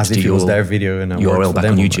no links to your it was their video and URL back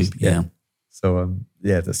on YouTube. Yeah. So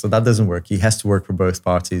so that doesn't work. It has to work for both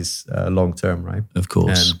parties long term, right? Of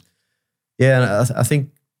course. And I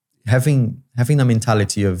think having a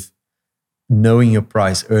mentality of knowing your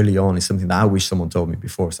price early on is something that I wish someone told me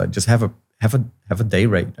before. So just have a day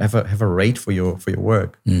rate, have a rate for your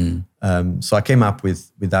work. So I came up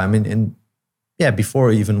with that. I mean, and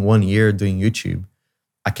before even 1 year doing YouTube,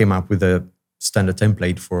 I came up with a standard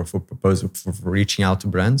template for proposal for reaching out to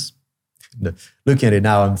brands. Looking at it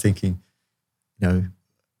now, I'm thinking,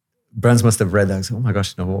 brands must have read that. Oh my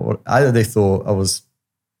gosh, either they thought I was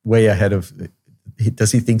way ahead of.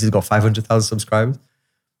 Does he think he's got 500,000 subscribers?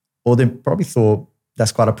 Or they probably thought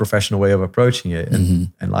that's quite a professional way of approaching it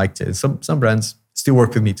and liked it. And some brands still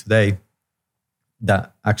work with me today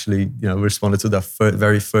that actually, responded to the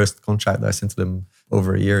very first contract that I sent to them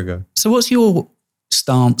over a year ago. So what's your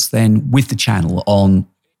stance then with the channel on,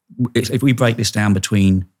 if we break this down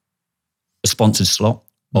between a sponsored slot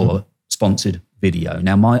or a sponsored video?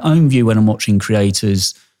 Now, my own view when I'm watching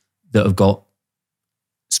creators that have got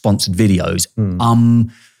sponsored videos,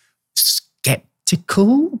 I'm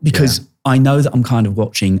skeptical because I know that I'm kind of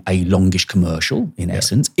watching a longish commercial in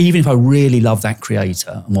essence, even if I really love that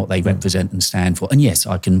creator and what they represent and stand for. And yes,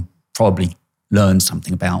 I can probably learn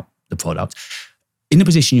something about the product. In the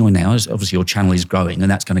position you're in now, obviously your channel is growing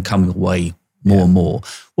and that's going to come your way more and more.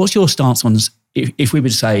 What's your stance on, if we were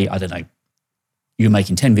to say, I don't know, you're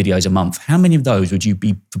making 10 videos a month, how many of those would you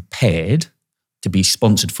be prepared to be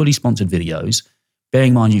sponsored, fully sponsored videos? Bearing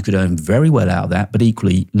in mind you could earn very well out of that, but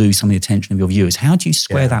equally lose some of the attention of your viewers. How do you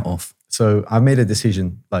square that off? So I made a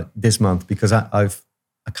decision like this month because I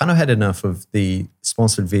kind of had enough of the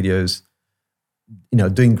sponsored videos,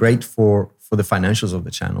 doing great for the financials of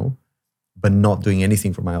the channel, but not doing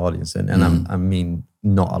anything for my audience. And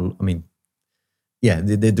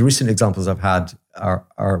the recent examples I've had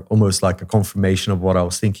are almost like a confirmation of what I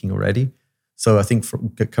was thinking already. So I think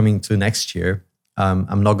coming to next year,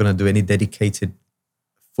 I'm not going to do any dedicated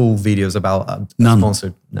full videos about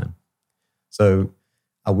sponsored. No. So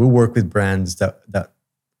I will work with brands that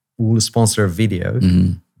will sponsor a video,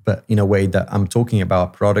 but in a way that I'm talking about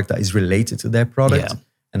a product that is related to their product. Yeah.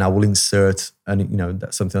 And I will insert,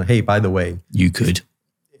 that's something like, hey, by the way, you could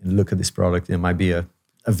look at this product. It might be a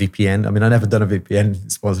VPN. I mean, I've never done a VPN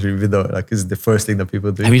sponsored video, it's the first thing that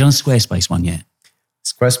people do. Have you done a Squarespace one yet?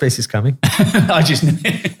 Squarespace is coming. I just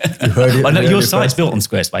you heard it. I know your site's built on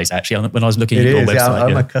Squarespace, actually, when I was looking at your website. Yeah,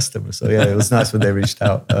 I'm a customer. So it was nice when they reached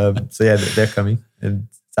out. They're coming. And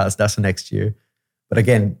that's the next year. But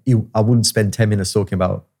again, I wouldn't spend 10 minutes talking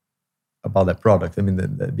about that product. I mean,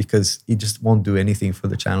 because it just won't do anything for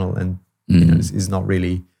the channel. And it's not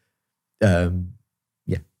really,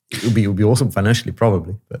 it would be awesome financially,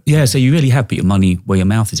 probably. But yeah, so you really have put your money where your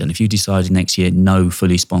mouth is. And if you decided next year, no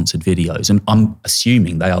fully sponsored videos, and I'm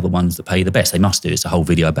assuming they are the ones that pay the best. They must do. It's a whole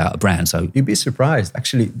video about a brand. So you'd be surprised.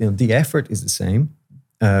 Actually, the effort is the same.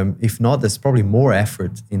 If not, there's probably more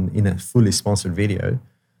effort in a fully sponsored video.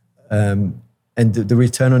 And the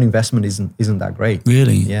return on investment isn't that great.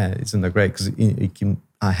 Really? Yeah, it isn't that great because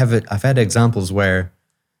I've had examples where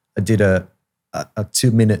I did a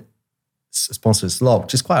 2-minute sponsored slot,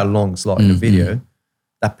 which is quite a long slot in a video,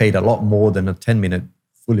 that paid a lot more than a 10-minute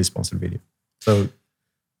fully sponsored video. So,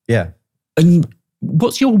 yeah. And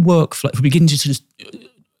what's your workflow? If we begin to just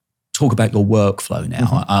talk about your workflow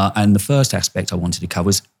now, and the first aspect I wanted to cover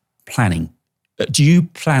is planning. Do you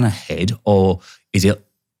plan ahead, or is it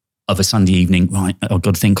of a Sunday evening, right, I've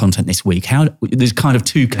got to think content this week? There's kind of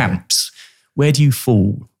two camps. Where do you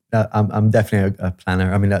fall? I'm definitely a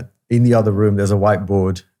planner. I mean, in the other room, there's a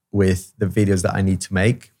whiteboard with the videos that I need to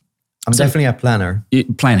make. I'm definitely a planner.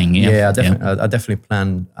 Planning, yeah. Yeah, I definitely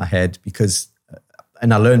plan ahead because,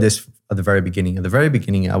 and I learned this at the very beginning. At the very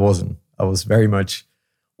beginning, I wasn't. I was very much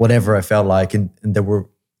whatever I felt like. And there were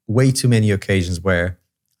way too many occasions where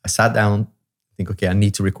I sat down, think, okay, I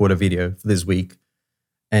need to record a video for this week.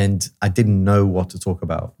 And I didn't know what to talk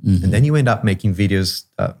about. And then you end up making videos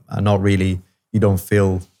that are not really, you don't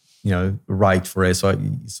feel, right for it. So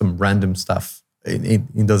some random stuff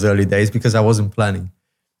in those early days because I wasn't planning.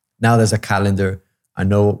 Now there's a calendar. I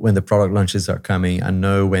know when the product launches are coming. I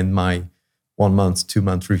know when my 1 month, 2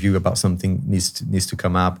 month review about something needs to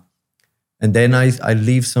come up. And then I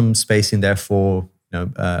leave some space in there for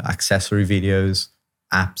accessory videos,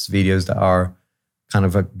 apps videos that are kind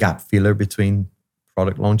of a gap filler between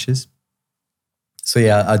product launches. So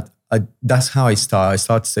yeah, that's how I start. I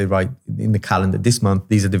start to say, right, in the calendar this month,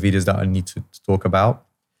 these are the videos that I need to talk about.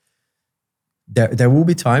 there will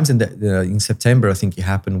be times in September, I think it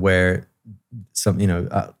happened, where some,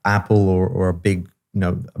 Apple or a big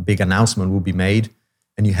announcement will be made,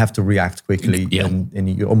 and you have to react quickly, and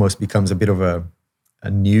it almost becomes a bit of a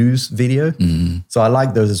news video. So I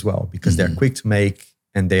like those as well, because they're quick to make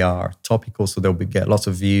and they are topical, so they'll get lots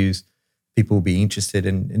of views. People will be interested,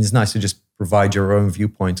 and it's nice to just provide your own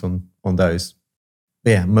viewpoint on those. But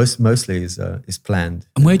yeah, mostly is planned.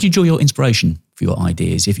 And where do you draw your inspiration for your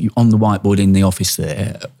ideas? If you on the whiteboard in the office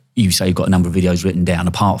there, you say you've got a number of videos written down,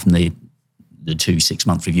 apart from the 2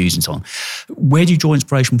 6-month reviews and so on. Where do you draw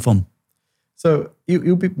inspiration from? So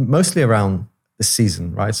you'll be mostly around the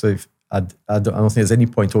season, right? So if I don't think there's any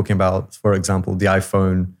point talking about, for example, the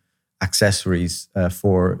iPhone accessories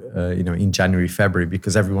in January, February,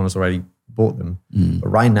 because everyone has already bought them. But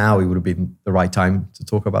right now, it would have been the right time to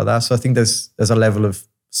talk about that. So I think there's a level of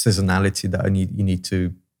seasonality that you need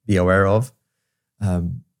to be aware of.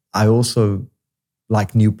 I also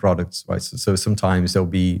like new products, right? So sometimes there'll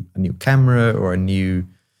be a new camera or a new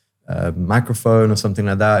microphone or something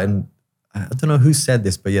like that. And I don't know who said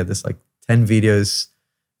this, but yeah, there's like 10 videos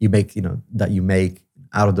you make, that you make.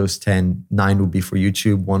 Out of those 10, 9 will be for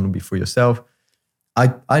YouTube, 1 will be for yourself.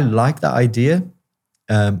 I like that idea.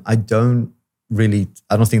 I don't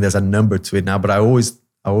think there's a number to it now, but I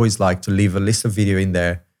always like to leave a list of video in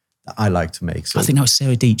there that I like to make. So I think that was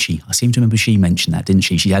Sarah Dietschy. I seem to remember she mentioned that, didn't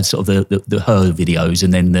she? She had sort of the her videos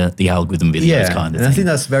and then the algorithm videos kind of thing. I think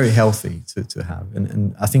that's very healthy to have.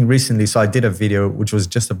 And I think recently, so I did a video which was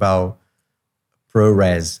just about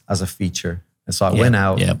ProRes as a feature. And so I went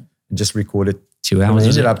out and just recorded 2 hours. It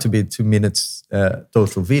ended up to be 2 minutes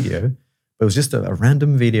total video. But it was just a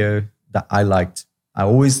random video that I liked. I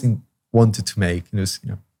always wanted to make. It was,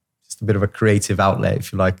 just a bit of a creative outlet,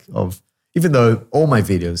 if you like, of, even though all my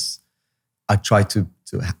videos, I try to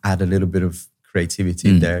add a little bit of creativity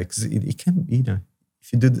in there, because it can,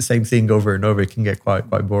 if you do the same thing over and over, it can get quite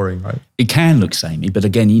boring, right? It can look samey, but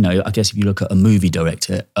again, I guess if you look at a movie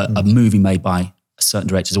director, a movie made by a certain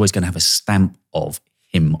director is always going to have a stamp of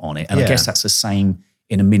him on it. And I guess that's the same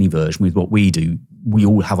in a mini version with what we do. We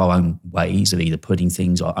all have our own ways of either putting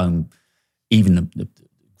things, our own, even the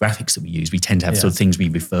graphics that we use. We tend to have sort of things we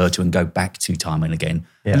refer to and go back to time and again.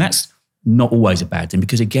 Yeah. And that's not always a bad thing,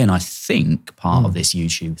 because again, I think part of this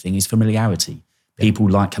YouTube thing is familiarity. People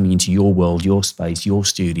like coming into your world, your space, your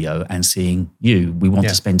studio, and seeing you. We want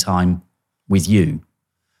to spend time with you.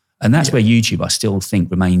 And that's where YouTube, I still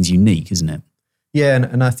think, remains unique, isn't it? Yeah,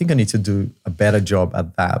 and I think I need to do a better job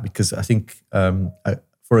at that, because I think,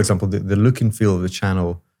 for example, the look and feel of the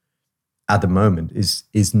channel at the moment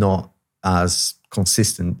is not as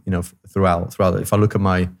consistent, throughout. If I look at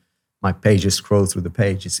my pages, scroll through the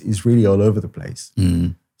page, it's really all over the place.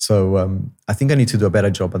 So I think I need to do a better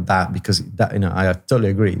job at that, because that, I totally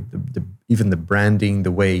agree. Even the branding,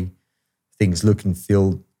 the way things look and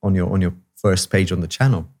feel on your first page on the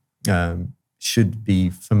channel should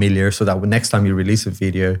be familiar, so that when next time you release a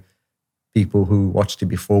video, people who watched it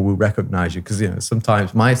before will recognize you. Because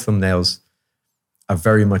sometimes my thumbnails are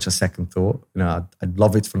very much a second thought. I'd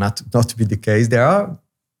love it for not to be the case. There are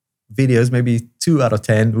videos, maybe 2 out of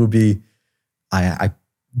 10 will be, I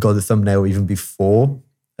got the thumbnail even before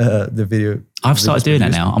the video. I've started doing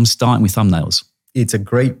that now. I'm starting with thumbnails. It's a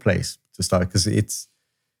great place to start, because it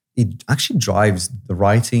actually drives the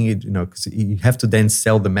writing, because you have to then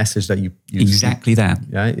sell the message that you exactly that.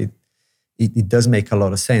 Yeah, it does make a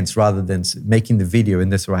lot of sense, rather than making the video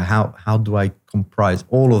and this, right? How do I comprise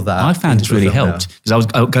all of that? I found it's really helped, because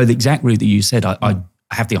I'll go the exact route that you said. I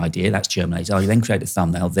have the idea, that's germinated. I then create a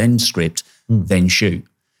thumbnail, then script, then shoot.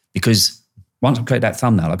 Because once I create that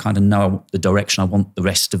thumbnail, I kind of know the direction I want the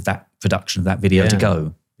rest of that production of that video to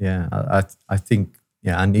go. Yeah, I think,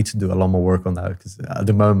 I need to do a lot more work on that, because at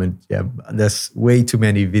the moment, there's way too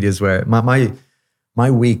many videos where my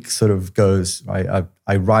week sort of goes, right?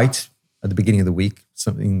 I write at the beginning of the week,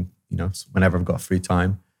 something, whenever I've got free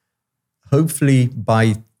time. Hopefully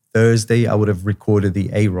by Thursday, I would have recorded the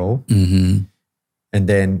A-roll. And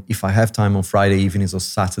then if I have time on Friday evenings or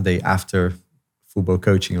Saturday after football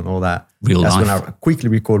coaching and all that, that's when I quickly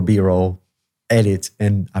record B-roll, edit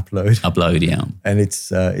and upload. Yeah. And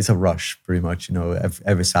it's a rush pretty much,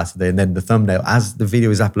 every Saturday. And then the thumbnail, as the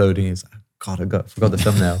video is uploading, is, God, I forgot the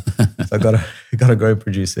thumbnail. So I gotta go and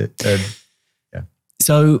produce it. And,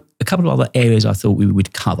 So a couple of other areas I thought we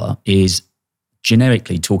would cover is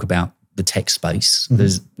generically talk about the tech space.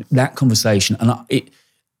 There's that conversation. And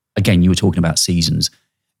again, you were talking about seasons.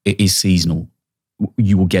 It is seasonal.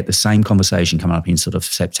 You will get the same conversation coming up in sort of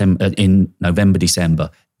in November, December.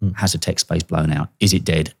 Has the tech space blown out? Is it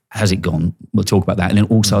dead? Has it gone? We'll talk about that. And then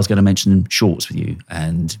also I was going to mention shorts with you.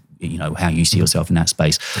 And how you see yourself in that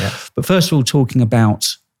space. Yeah. But first of all, talking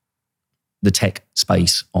about the tech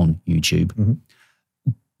space on YouTube,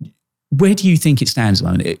 where do you think it stands at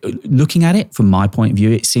the moment? Looking at it from my point of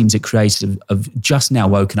view, it seems that creators have just now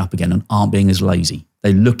woken up again and aren't being as lazy.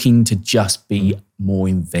 They're looking to just be more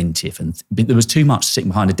inventive. And there was too much sitting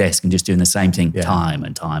behind a desk and just doing the same thing time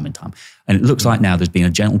and time and time. And it looks like now there's been a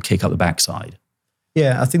gentle kick up the backside.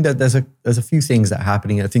 Yeah, I think that there's a few things that are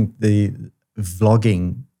happening. I think the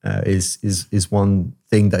vlogging is one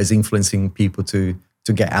thing that is influencing people to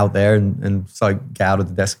get out there and get out of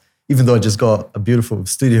the desk. Even though I just got a beautiful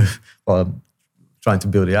studio, well, I'm trying to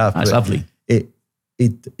build it up. That's lovely.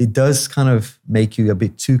 It does kind of make you a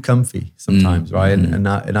bit too comfy sometimes, right? And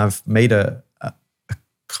I've made a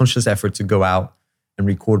conscious effort to go out and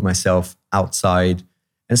record myself outside,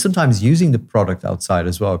 and sometimes using the product outside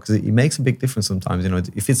as well, because it makes a big difference sometimes.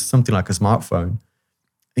 If it's something like a smartphone,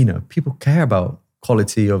 people care about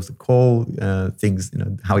quality of the call, things,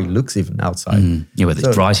 how it looks even outside. Whether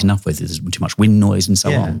it's bright enough, whether there's too much wind noise and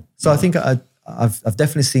so on. So I think I've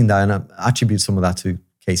definitely seen that, and I attribute some of that to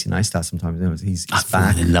Casey Neistat sometimes. He's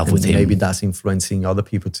back. In love with him. Maybe that's influencing other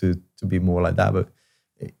people to be more like that. But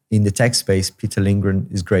in the tech space, Peter Lindgren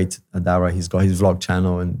is great at that, right? He's got his vlog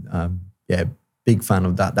channel, and big fan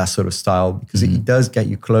of that sort of style, because it does get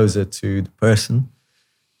you closer to the person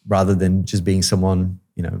rather than just being someone,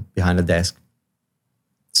 behind a desk.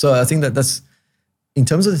 So I think that's, in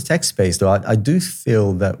terms of the tech space, though, I do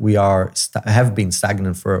feel that we have been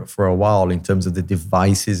stagnant for a while in terms of the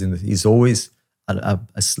devices, and it's always a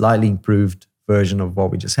slightly improved version of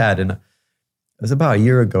what we just had. And it was about a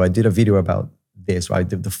year ago, I did a video about this, right?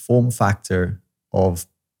 The form factor of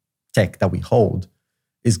tech that we hold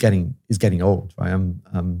is getting old, right?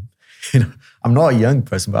 I'm not a young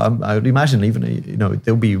person, but I would imagine even,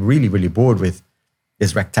 they'll be really, really bored with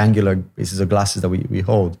this rectangular pieces of glasses that we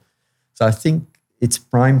hold. So I think it's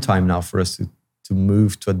prime time now for us to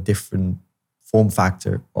move to a different form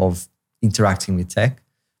factor of interacting with tech.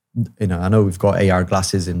 I know we've got AR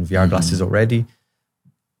glasses and VR glasses already,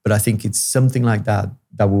 but I think it's something like that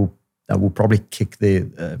will probably kick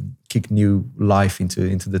new life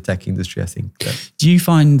into the tech industry, I think. Do you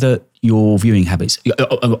find that your viewing habits,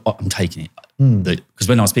 I'm taking it, because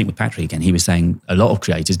when I was speaking with Patrick again, he was saying a lot of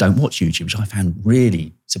creators don't watch YouTube, which I found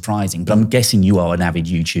really surprising, but I'm guessing you are an avid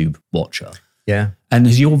YouTube watcher. Yeah. And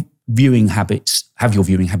have your viewing habits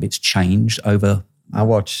changed over? I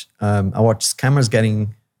watch cameras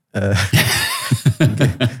getting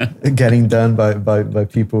done by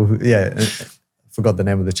people who, I forgot the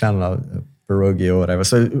name of the channel, Pierogi or whatever.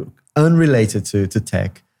 So unrelated to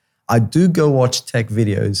tech, I do go watch tech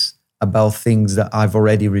videos about things that I've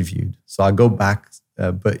already reviewed. So I go back,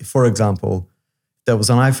 but for example, there was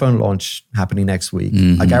an iPhone launch happening next week.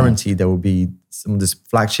 I guarantee there will be some of these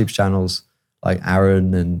flagship channels like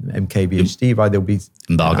Aaron and MKBHD, right? There'll be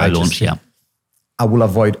embargo launch, I will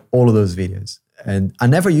avoid all of those videos. And I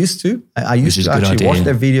never used to. I used to actually watch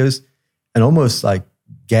their videos and almost like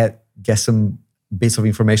get some bits of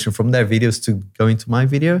information from their videos to go into my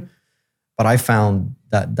video. But I found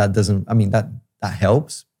that doesn't, that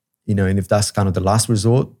helps, and if that's kind of the last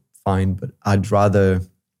resort, fine. But I'd rather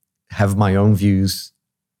have my own views.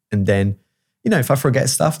 And then, if I forget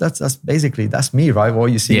stuff, that's basically, that's me, right?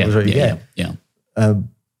 What you see is what you get. Yeah.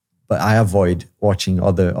 But I avoid watching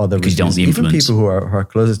other because reviews. Even people who are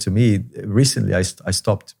closer to me. Recently, I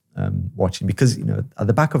stopped watching because, at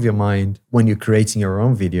the back of your mind, when you're creating your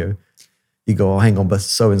own video, you go, oh, hang on, but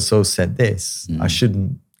so-and-so said this. I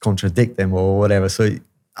shouldn't contradict them or whatever. So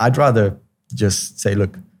I'd rather just say,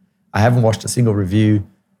 look, I haven't watched a single review.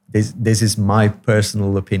 This is my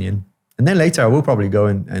personal opinion. And then later I will probably go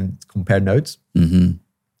and compare notes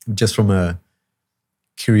just from a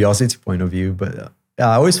curiosity point of view. But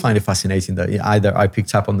I always find it fascinating that either I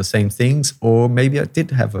picked up on the same things or maybe I did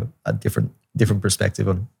have a different perspective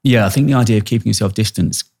on it. Yeah, I think the idea of keeping yourself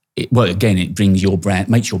distanced, it brings your brand,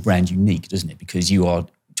 makes your brand unique, doesn't it? Because you are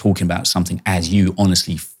talking about something as you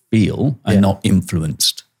honestly feel and not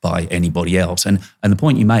influenced by anybody else. And the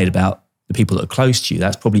point you made about the people that are close to you,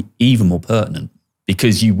 that's probably even more pertinent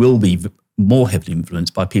because you will be more heavily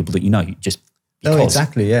influenced by people that you know just because. Oh,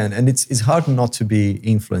 exactly, yeah. And it's hard not to be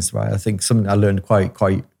influenced, right? I think something I learned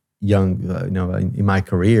quite young, in my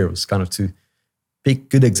career was kind of to pick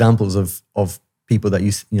good examples of people that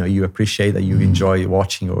you appreciate, that you enjoy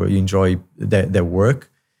watching or you enjoy their work,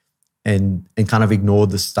 and kind of ignore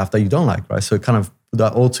the stuff that you don't like, right? So kind of put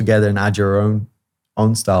that all together and add your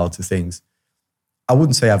own style to things. I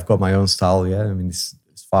wouldn't say I've got my own style yet. I mean, it's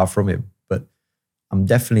far from it, but I'm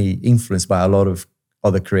definitely influenced by a lot of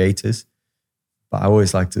other creators. But I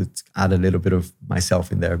always like to add a little bit of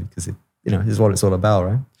myself in there because it, is what it's all about,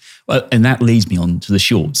 right? Well, and that leads me on to the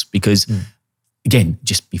shorts because, again,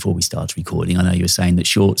 just before we started recording, I know you were saying that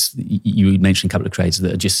shorts, you mentioned a couple of creators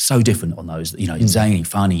that are just so different on those, zany,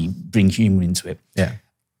 funny, bring humour into it. Yeah.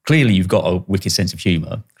 Clearly, you've got a wicked sense of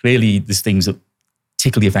humour. Clearly, there's things that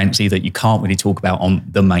tickle your fancy that you can't really talk about on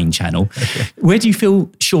the main channel. Where do you feel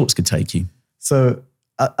shorts could take you? So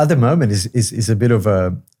at the moment is a bit of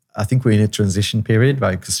I think we're in a transition period,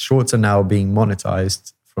 right? Because shorts are now being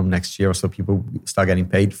monetized from next year, so people start getting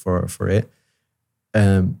paid for it.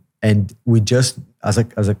 And we just, as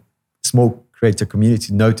a small creator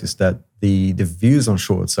community, noticed that the views on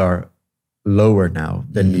shorts are lower now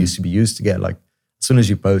than they used to be. Used to get like, as soon as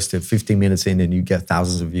you post it, 15 minutes in and you get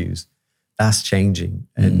thousands of views. That's changing.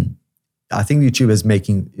 And I think YouTube is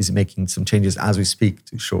making some changes as we speak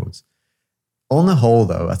to shorts. On the whole,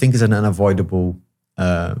 though, I think it's an unavoidable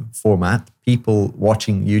format. People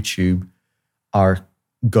watching YouTube are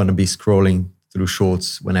going to be scrolling through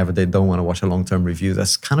shorts whenever they don't want to watch a long-term review.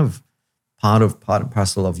 That's kind of part and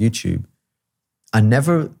parcel of YouTube. I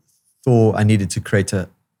never thought I needed to create a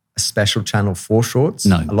special channel for shorts.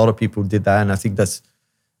 No. A lot of people did that, and I think that's...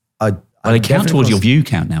 Well, they count towards your view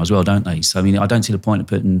count now as well, don't they? So, I mean, I don't see the point of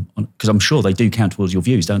putting on, because I'm sure they do count towards your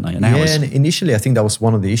views, don't they? And and initially, I think that was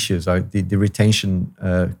one of the issues. The retention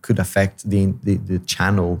could affect the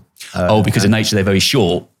channel. Because the nature they're very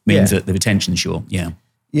short means that the retention is short. Yeah.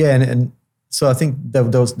 Yeah, and so I think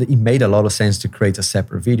it made a lot of sense to create a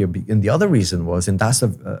separate video. And the other reason was, and that's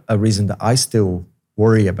a reason that I still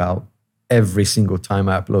worry about every single time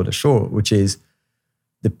I upload a short, which is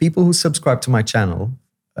the people who subscribe to my channel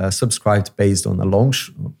subscribed based on a long,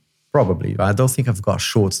 probably. Right? I don't think I've got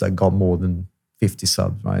shorts that got more than 50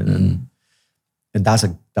 subs, right? And that's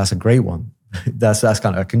a great one. that's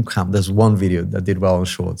kind of, I can count. There's one video that did well on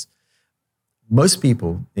shorts. Most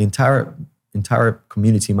people, the entire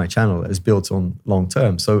community in my channel is built on long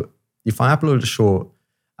term. So if I upload a short,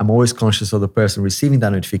 I'm always conscious of the person receiving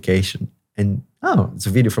that notification. And it's a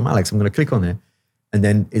video from Alex. I'm going to click on it, and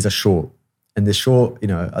then it's a short. And the short,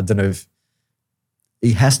 I don't know if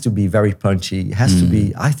it has to be very punchy. It has to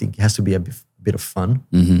be, I think it has to be a bit of fun.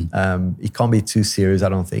 It can't be too serious, I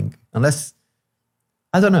don't think. Unless,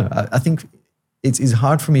 I don't know. I think it's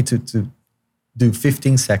hard for me to do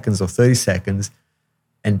 15 seconds or 30 seconds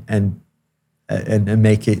and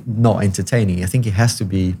make it not entertaining. I think it has to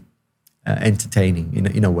be entertaining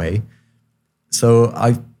in a way. So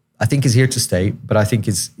I think it's here to stay, but I think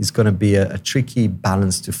it's going to be a tricky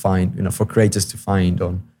balance to find, for creators to find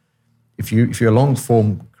on. If you're a long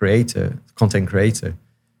form content creator,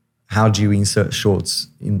 how do you insert shorts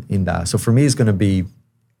in that? So for me, it's going to be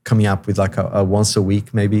coming up with like a once a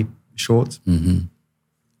week maybe short.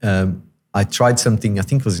 I tried something, I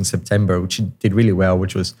think it was in September, which did really well,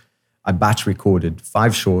 which was I batch recorded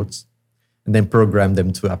 5 shorts and then programmed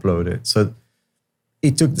them to upload it. So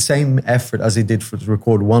it took the same effort as it did to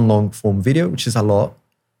record one long form video, which is a lot.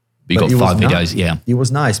 But you got 5 videos, yeah. It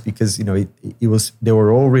was nice because, they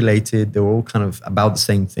were all related. They were all kind of about the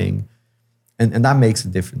same thing. And that makes a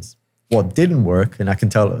difference. What didn't work, and I can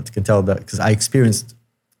tell that because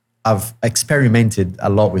I've experimented a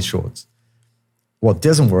lot with shorts. What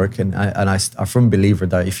doesn't work, and I'm a firm believer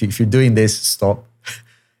that if you're doing this, stop,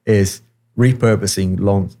 is repurposing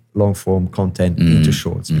long form content into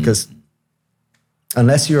shorts. Because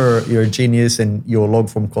unless you're a genius and your long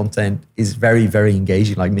form content is very, very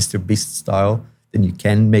engaging, like Mr. Beast style, then you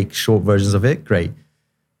can make short versions of it, great.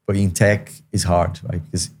 But in tech, it's hard, right?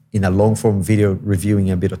 Because in a long form video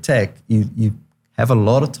reviewing a bit of tech, you have a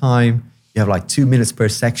lot of time. You have like 2 minutes per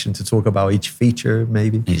section to talk about each feature,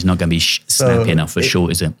 maybe. It's not going to be snappy enough for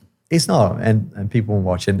short, is it? It's not, and people won't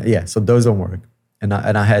watch it. Yeah, so those don't work. And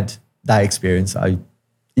I had that experience. I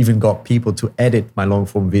even got people to edit my long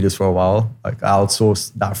form videos for a while. Like I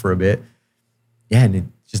outsourced that for a bit. Yeah, and it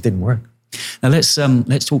just didn't work. Now let's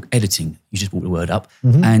talk editing. You just brought the word up,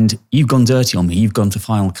 and you've gone dirty on me. You've gone to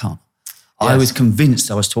Final Cut. Yes. I was convinced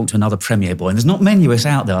I was talking to another Premiere boy, and there's not many of us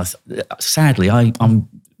out there. Sadly, I'm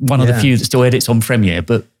one of the few that still edits on Premiere.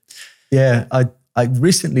 But yeah, I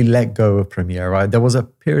recently let go of Premiere. Right, there was a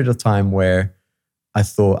period of time where I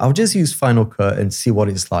thought I'll just use Final Cut and see what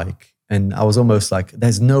it's like, and I was almost like,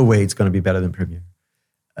 "There's no way it's going to be better than Premiere."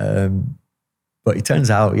 But it turns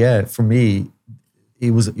out, for me, it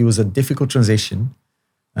was a difficult transition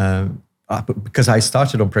because I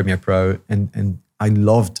started on Premiere Pro and I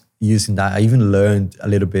loved using that. I even learned a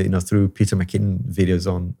little bit, through Peter McKinnon videos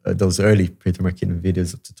on those early Peter McKinnon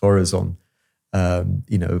videos, tutorials on,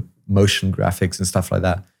 motion graphics and stuff like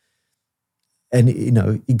that. And,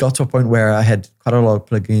 it got to a point where I had quite a lot of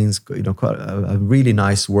plugins, quite a really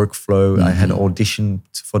nice workflow. I had Audition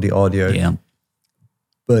for the audio. Yeah.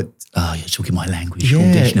 But you're talking my language,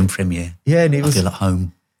 Audition and Premiere. Yeah, and I feel at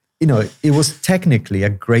home. It was technically a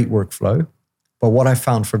great workflow, but what I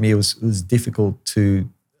found for me was difficult to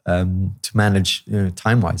manage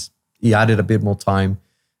time-wise. He added a bit more time,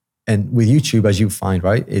 and with YouTube, as you find,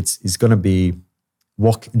 right, it's going to be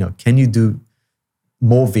can you do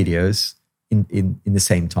more videos in the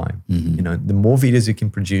same time? The more videos you can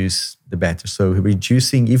produce, the better. So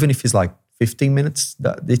reducing, even if it's like 15 minutes,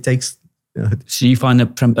 that it takes. So you find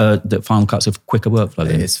that Final Cut's a quicker workflow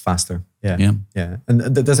then? It's faster. Yeah. And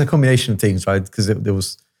there's a combination of things, right? Because there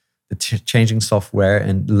was the changing software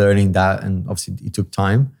and learning that, and obviously it took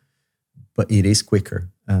time, but it is quicker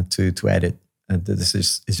to edit. And it's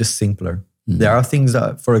just simpler. There are things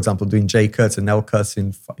that, for example, doing J cuts and L cuts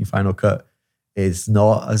in Final Cut is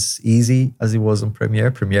not as easy as it was on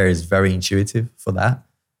Premiere. Premiere is very intuitive for that.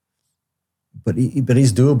 But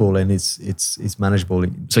it's doable, and it's manageable.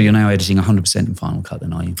 So you're now editing 100% in Final Cut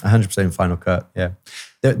then, are you? 100% in Final Cut, yeah.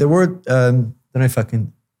 There were, I don't know if I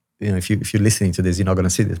can, if you're listening to this, you're not going to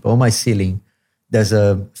see this, but on my ceiling, there's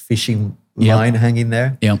a fishing line hanging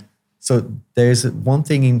there. Yeah. So there's one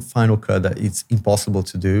thing in Final Cut that it's impossible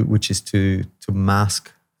to do, which is to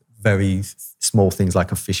mask very small things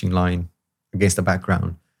like a fishing line against the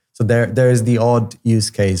background. So there is the odd use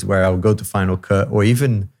case where I'll go to Final Cut or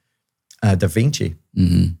even DaVinci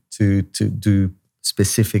to do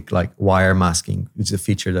specific like wire masking, which is a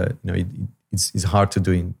feature that it's hard to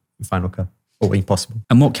do in Final Cut or impossible.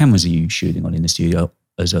 And what cameras are you shooting on in the studio?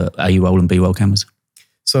 Are you roll and B-roll cameras?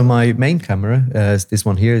 So my main camera, this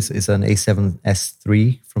one here, is an A7S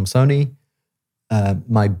III from Sony.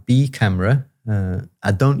 My B camera,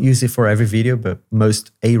 I don't use it for every video, but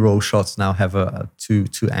most A-roll shots now have a two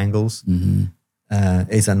angles.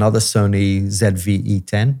 It's another Sony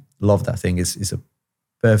ZV-E10. Love that thing. It's a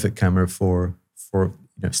perfect camera for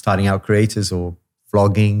starting out creators or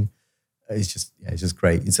vlogging. It's just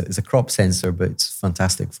great. It's a crop sensor, but it's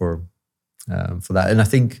fantastic for that. And I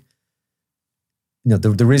think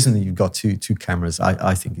the reason that you've got two cameras,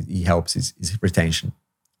 I think it helps is retention.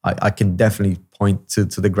 I can definitely point to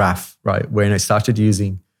the graph, right? When I started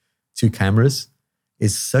using two cameras,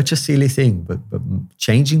 it's such a silly thing, but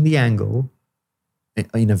changing the angle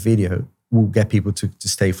in a video will get people to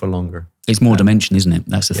stay for longer. It's more dimension, isn't it?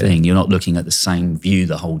 That's the thing. You're not looking at the same view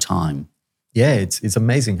the whole time. Yeah, it's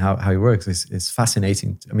amazing how it works. It's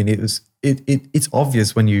fascinating. I mean, it's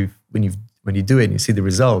obvious when you do it and you see the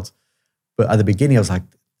results. But at the beginning, I was like,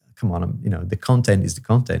 come on, the content is the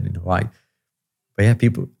content, right? But yeah,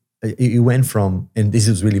 it went from, and this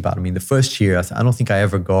is really bad. I mean, the first year, I don't think I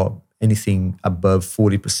ever got anything above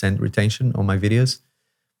 40% retention on my videos.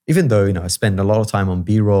 Even though, I spend a lot of time on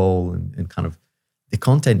B-roll and kind of the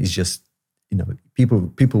content is just,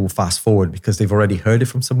 people will fast forward because they've already heard it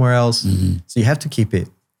from somewhere else. So you have to keep it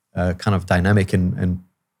kind of dynamic, and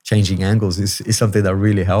changing angles is something that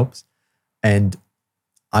really helps. And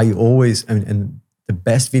I always, and the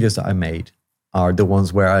best videos that I made are the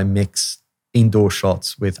ones where I mix indoor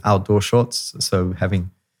shots with outdoor shots. So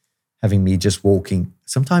having me just walking,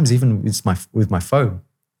 sometimes even with my phone.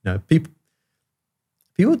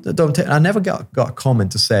 People don't. I never got a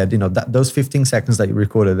comment to say, that those 15 seconds that you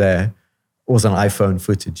recorded there was an iPhone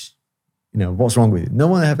footage. What's wrong with it? No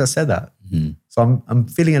one ever said that. So I'm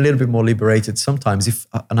feeling a little bit more liberated. Sometimes if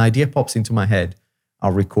an idea pops into my head,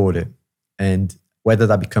 I'll record it, and whether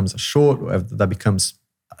that becomes a short or whether that becomes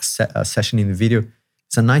a session in the video,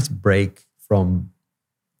 it's a nice break from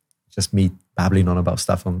just me babbling on about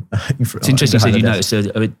stuff on. It's interesting. So you noticed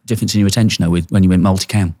a difference in your attention though when you went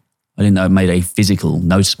multicam. I didn't know it made a physical,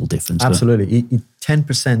 noticeable difference. Absolutely,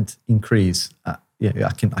 10% increase. I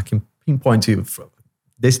can pinpoint to you.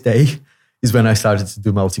 This day is when I started to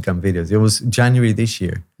do multicam videos. It was January this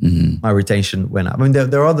year. My retention went up. I mean,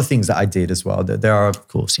 there are other things that I did as well. There are, of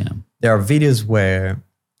course, yeah. There are videos where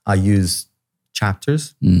I use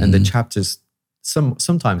chapters, and the chapters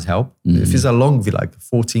sometimes help. If it's a long video, like a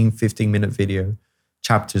 14, 15-minute video,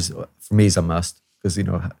 chapters for me is a must because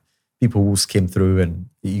people will skim through, and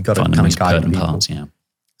you got to kind of guide people. Parts, yeah.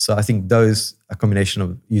 So I think a combination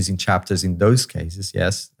of using chapters in those cases,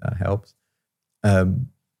 yes, helps.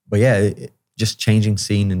 But yeah, just changing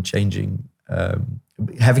scene and changing,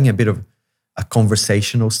 having a bit of a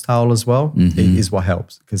conversational style as well is what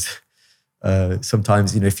helps. Because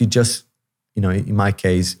sometimes, if you just, in my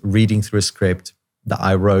case, reading through a script that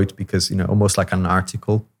I wrote because, almost like an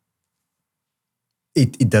article,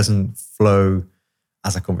 it doesn't flow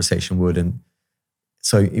as a conversation would. And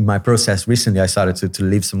so in my process recently, I started to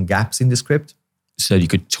leave some gaps in the script. So you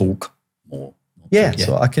could talk more. Yeah,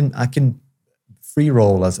 so I can free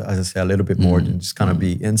roll, as I say, a little bit more and just kind of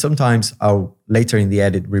be. And sometimes I'll later in the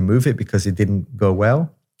edit remove it because it didn't go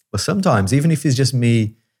well. But sometimes, even if it's just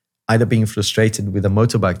me either being frustrated with a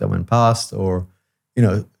motorbike that went past, or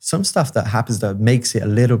some stuff that happens that makes it a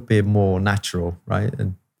little bit more natural, right?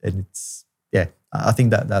 And it's I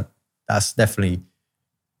think that's definitely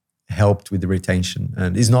helped with the retention.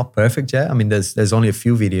 And it's not perfect yet. I mean, there's only a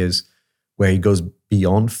few videos where it goes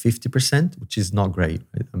beyond 50%, which is not great.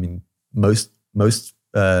 Right? I mean, most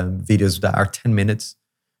videos that are 10 minutes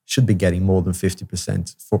should be getting more than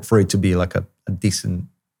 50% for it to be like a decent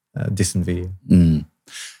video.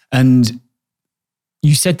 And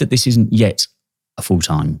you said that this isn't yet a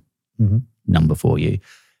full-time number for you.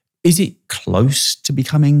 Is it close to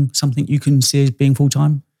becoming something you can see as being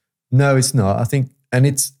full-time? No, it's not. I think, and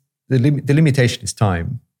it's the limitation is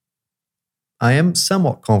time. I am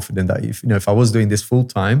somewhat confident that if I was doing this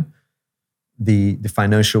full-time, the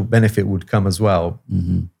financial benefit would come as well.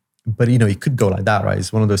 But it could go like that, right?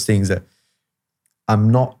 It's one of those things that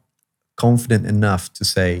I'm not confident enough to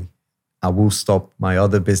say I will stop my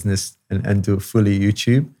other business and do fully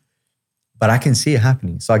YouTube, but I can see it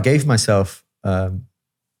happening. So I gave myself a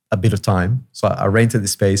bit of time. So I rented the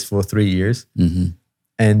space for 3 years,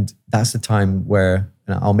 and that's the time where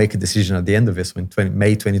I'll make a decision at the end of this. When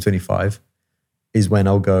May 2025 is when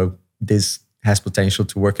I'll go, this has potential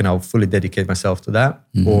to work, and I'll fully dedicate myself to that,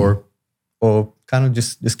 or kind of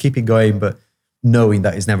just keep it going, but knowing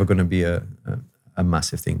that it's never going to be a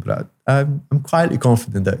massive thing. But I'm quietly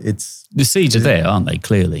confident that the seeds are there, aren't they?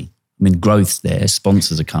 Clearly, I mean, growth's there.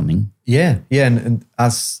 Sponsors are coming. Yeah, and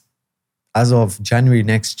as of January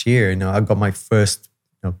next year, I got my first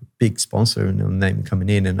big sponsor name coming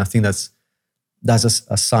in, and I think that's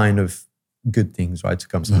a sign of good things, right, to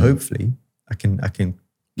come. So hopefully, I can.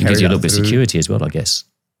 It gives you a little bit of security as well, I guess.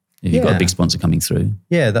 If you've got a big sponsor coming through.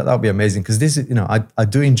 Yeah, that'll be amazing, because this is, I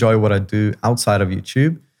do enjoy what I do outside of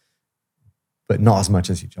YouTube, but not as much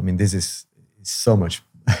as YouTube. I mean, this is so much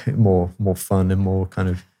more fun and more kind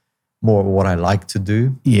of more what I like to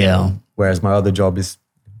do. Yeah. Whereas my other job is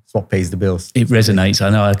what pays the bills. It resonates. I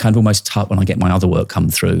know I kind of almost tut when I get my other work come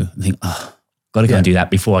through and think, got to go and do that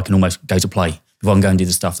before I can almost go to play. Before I can go and do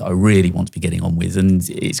the stuff that I really want to be getting on with. And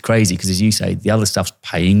it's crazy because, as you say, the other stuff's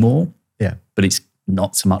paying more. Yeah. But it's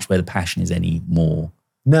not so much where the passion is anymore.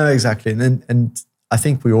 No, exactly. And I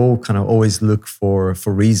think we all kind of always look for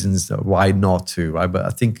reasons that why not to, right? But I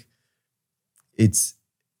think it's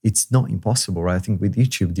not impossible, right? I think with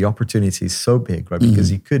YouTube, the opportunity is so big, right?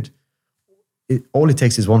 Because all it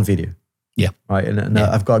takes is one video. Yeah. Right. And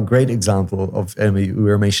I've got a great example of, we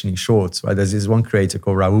were mentioning shorts, right? There's this one creator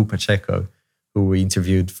called Raul Pacheco, who we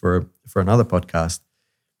interviewed for another podcast.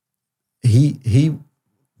 He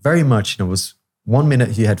very much, was 1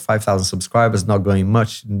 minute he had 5,000 subscribers, not going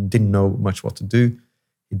much, didn't know much what to do.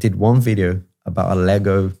 He did one video about a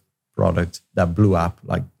Lego product that blew up,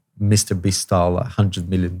 like Mr. Beast style, 100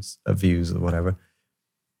 million views or whatever.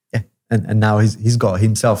 Yeah, and now he's got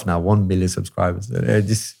himself now 1 million subscribers.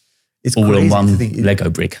 It's all crazy in one to think. Lego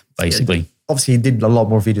brick, basically. Obviously, he did a lot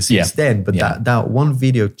more videos since then, but that one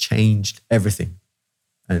video changed everything.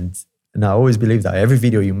 And I always believe that every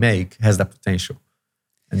video you make has that potential.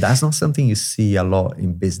 And that's not something you see a lot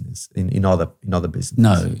in business, in other businesses.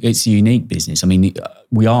 No, it's a unique business. I mean,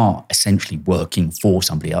 we are essentially working for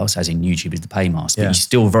somebody else, as in YouTube is the paymaster, but you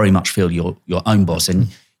still very much feel your own boss, and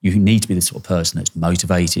you need to be the sort of person that's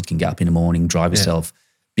motivated, can get up in the morning, drive yourself,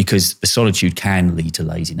 because the solitude can lead to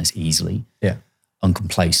laziness easily. Yeah. And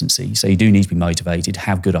complacency. So you do need to be motivated,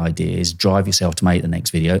 have good ideas, drive yourself to make the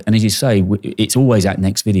next video. And as you say, it's always that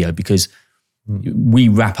next video, because we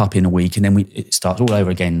wrap up in a week and then it starts all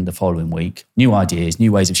over again the following week. New ideas,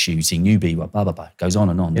 new ways of shooting, new blah, blah, blah. It goes on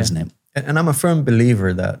and on, doesn't it? And I'm a firm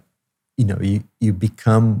believer that, you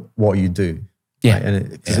become what you do. Yeah.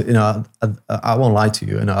 Right? And I won't lie to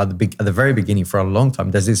you. At the very beginning, for a long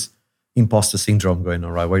time, there's this imposter syndrome going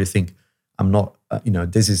on, right? Where you think, I'm not,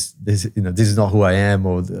 this is not who I am,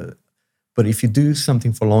 but if you do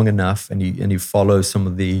something for long enough and you follow some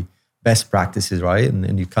of the best practices, right,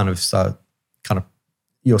 and you kind of start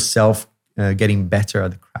yourself getting better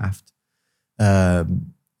at the craft,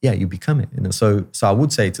 you become it. So I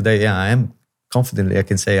would say today, I am confidently, I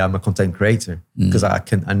can say I'm a content creator because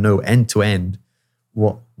I know end to end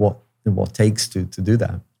what takes to do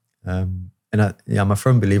that, and I'm a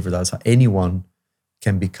firm believer that anyone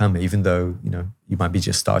can become it, even though you might be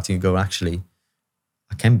just starting to go, actually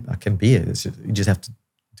I can be it. You just have to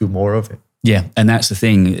do more of it. Yeah, and that's the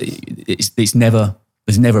thing. There's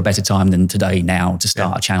never a better time than today now to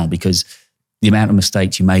start a channel, because the amount of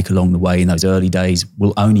mistakes you make along the way in those early days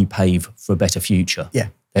will only pave for a better future. Yeah.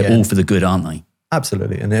 They're all for the good, aren't they?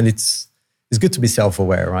 Absolutely. And then it's good to be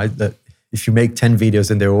self-aware, right? That if you make 10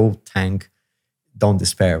 videos and they're all tank, don't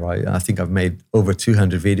despair, right? I think I've made over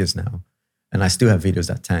 200 videos now, and I still have videos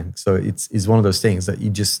that tank. So it's one of those things that you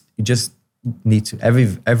just need to,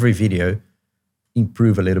 every video,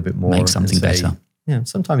 improve a little bit more. Make something better. Yeah,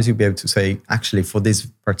 sometimes you'll be able to say, actually, for this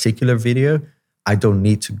particular video, I don't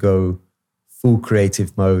need to go full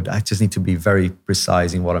creative mode. I just need to be very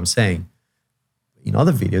precise in what I'm saying. In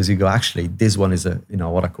other videos, you go, actually, this one is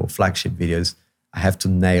what I call flagship videos. I have to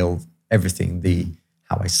nail everything,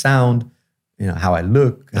 how I sound, how I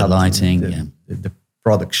look, the lighting, the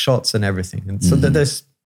product shots and everything. And so there's,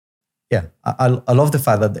 I love the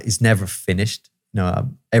fact that it's never finished.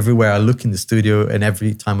 Everywhere I look in the studio and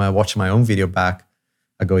every time I watch my own video back,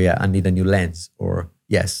 I go, I need a new lens, or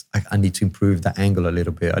yes, I need to improve the angle a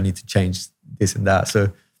little bit. I need to change this and that.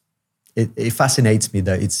 So it fascinates me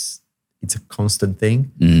that it's a constant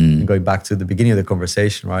thing. And going back to the beginning of the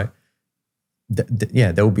conversation, right?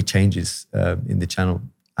 There will be changes in the channel.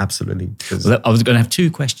 Absolutely. Well, I was going to have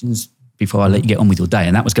two questions before I let you get on with your day.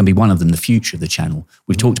 And that was going to be one of them, the future of the channel.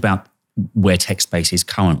 We've talked about where TechSpace is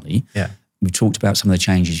currently. Yeah. We've talked about some of the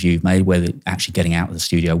changes you've made, whether actually getting out of the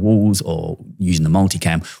studio walls or using the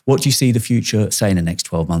multicam. What do you see the future, say in the next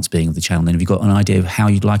 12 months being of the channel? And have you got an idea of how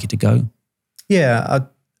you'd like it to go? Yeah,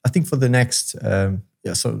 I think for the next,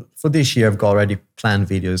 so for this year, I've got already planned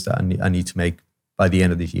videos that I need to make by the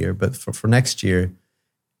end of the year. But for next year,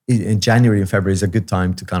 in January and February is a good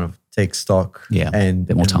time to kind of take stock and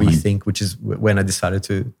rethink, which is when I decided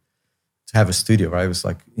to have a studio, right? It was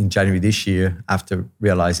like in January this year, after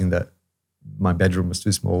realizing that my bedroom was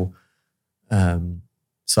too small.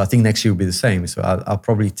 So I think next year will be the same. So I'll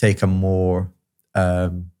probably take a more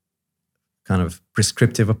kind of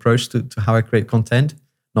prescriptive approach to how I create content,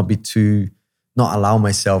 not allow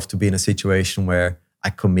myself to be in a situation where I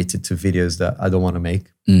committed to videos that I don't want to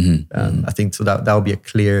make. I think so that will be a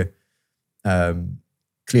clear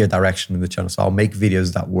direction in the channel. So I'll make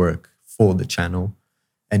videos that work for the channel,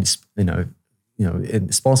 and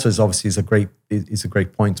and sponsors obviously is a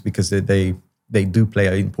great point, because they do play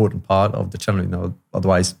an important part of the channel.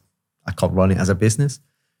 Otherwise I can't run it as a business.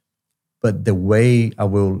 But the way I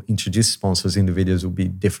will introduce sponsors in the videos will be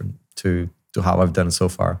different to how I've done it so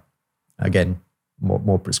far. Again,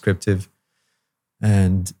 more prescriptive.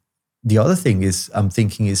 And the other thing I'm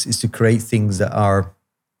thinking is to create things that are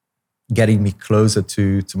getting me closer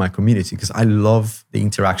to my community, because I love the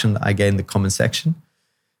interaction that I get in the comment section.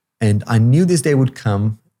 And I knew this day would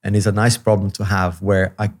come, and it's a nice problem to have,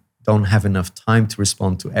 where I don't have enough time to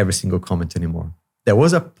respond to every single comment anymore. There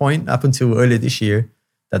was a point up until earlier this year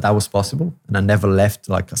that was possible, and I never left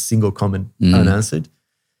like a single comment unanswered.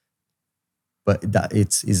 But that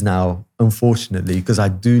is now, unfortunately, because I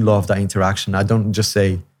do love that interaction. I don't just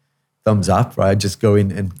say thumbs up, right? I just go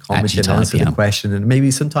in and comment and answer the question, and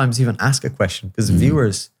maybe sometimes even ask a question, because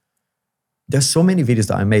viewers, there's so many videos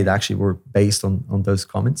that I made that actually were based on those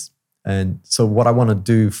comments. And so what I want to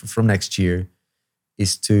do from next year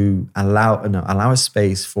is to allow a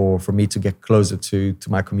space for me to get closer to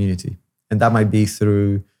my community. And that might be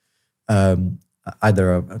through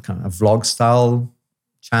either a kind of vlog style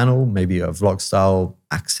channel, maybe a vlog style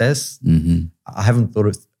access. I haven't thought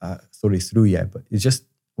it through yet, but it's just,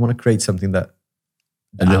 I want to create something that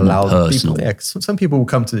allows people. Yeah, some people will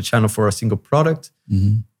come to the channel for a single product,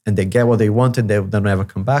 and they get what they wanted, they'll never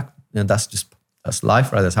come back. And that's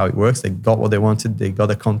life, right? That's how it works. They got what they wanted, they got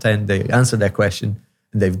the content, they answered their question,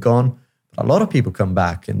 and they've gone. But a lot of people come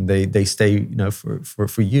back and they stay,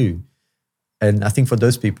 for you. And I think for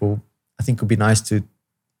those people, I think it would be nice to,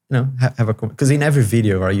 have a, because in every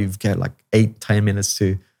video, right, you've got like 8-10 minutes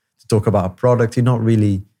to talk about a product. You're not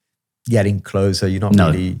really getting closer. You're not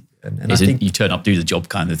really. And I think you turn up, do the job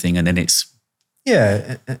kind of thing, and then it's.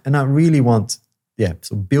 Yeah. And I really want,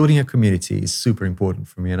 so building a community is super important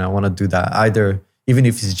for me. And I want to do that either, even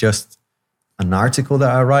if it's just an article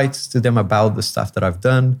that I write to them about the stuff that I've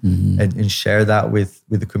done and share that with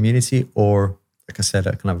the community, or like I said,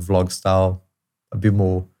 a kind of vlog style, a bit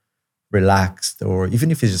more relaxed, or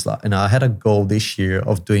even if it's just like, I had a goal this year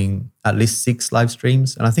of doing at least 6 live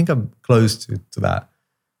streams, and I think I'm close to that.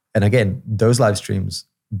 And again, those live streams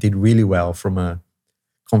did really well from a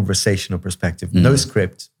conversational perspective. No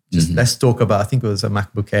script, just let's talk about, I think it was a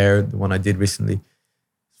MacBook Air, the one I did recently.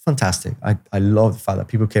 Fantastic. I love the fact that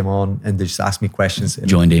people came on and they just asked me questions and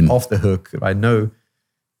joined in off the hook. I know.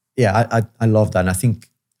 Yeah, I love that. And I think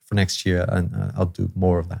for next year, I'll do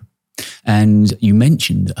more of that. And you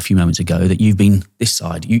mentioned a few moments ago that you've been this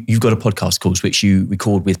side. You've got a podcast course which you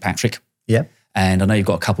record with Patrick. Yeah. And I know you've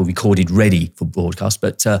got a couple recorded ready for broadcast,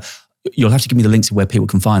 but you'll have to give me the links of where people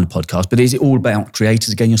can find the podcast. But is it all about creators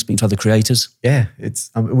again? You're speaking to other creators? Yeah, it's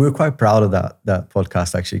we're quite proud of that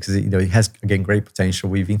podcast actually, because it has again great potential.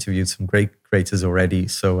 We've interviewed some great creators already.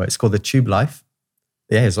 So it's called The Tube Life.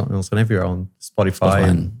 Yeah, it's on everywhere, on Spotify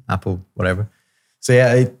and Apple, whatever. So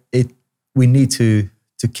yeah, we need to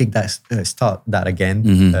kick that start that again.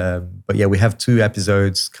 Mm-hmm. But yeah, we have 2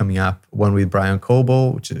 episodes coming up. One with Brian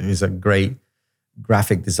Coble, which is a great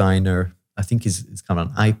graphic designer. I think it's kind of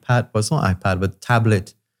an iPad, but it's not iPad, but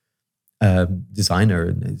tablet designer,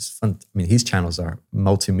 and it's fun. I mean, his channels are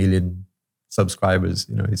multi-million subscribers.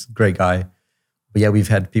 He's a great guy. But yeah, we've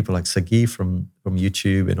had people like Sagi from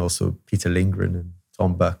YouTube, and also Peter Lindgren and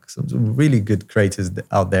Tom Buck, some really good creators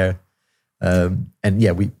out there. And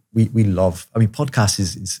yeah, we love. I mean, podcast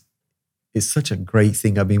is such a great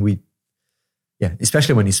thing. I mean,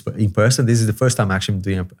 especially when it's in person. This is the first time actually I'm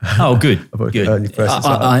doing a good. Good. Person,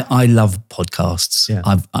 I love podcasts. Yeah.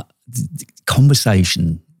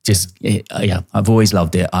 Conversation. I've always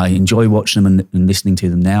loved it. I enjoy watching them and listening to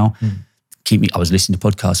them now. I was listening to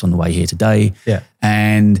podcasts on the way here today. Yeah.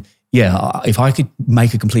 And if I could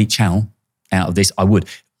make a complete channel out of this, I would.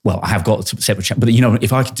 Well, I have got a separate channel, but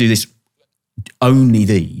if I could do this, only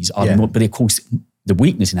these. But of course, the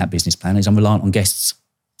weakness in that business plan is I'm reliant on guests.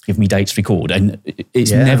 Give me dates to record, and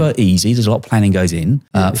it's never easy. There's a lot of planning goes in,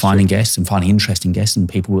 finding guests and finding interesting guests and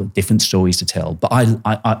people with different stories to tell. But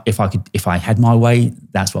if I had my way,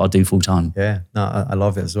 that's what I'd do full time. Yeah, no, I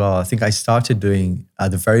love it as well. I think I started doing at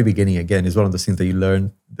the very beginning. Again, is one of those things that you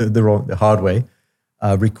learn the hard way.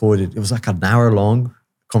 Recorded. It was like an hour long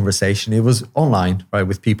conversation. It was online, right,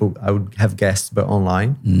 with people. I would have guests, but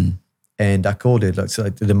online. And I called it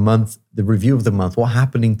the review of the month. What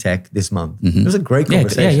happened in tech this month? It was a great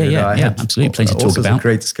conversation. Yeah, absolutely. Plenty to talk about. Some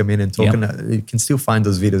creators come in and talk. And you can still find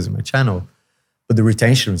those videos in my channel. But the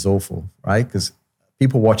retention is awful, right? Because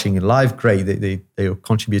people watching it live, great. They are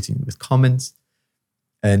contributing with comments.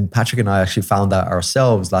 And Patrick and I actually found that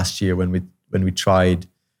ourselves last year when we tried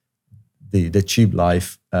the Tube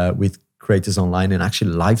Life with creators online and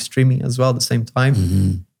actually live streaming as well at the same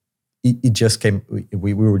time. It just came,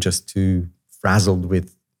 we were just too frazzled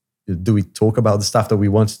with, do we talk about the stuff that we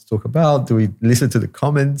wanted to talk about? Do we listen to the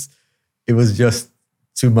comments? It was just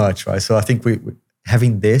too much, right? So I think we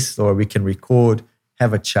having this, or we can record,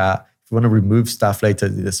 have a chat. If we want to remove stuff later,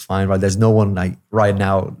 that's fine, right? There's no one like right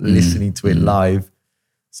now listening to it live.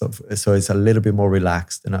 So it's a little bit more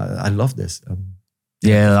relaxed. And I love this.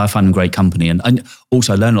 I find them great company, and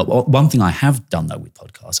also learn a lot. One thing I have done though with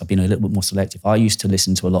podcasts, I've been a little bit more selective. I used to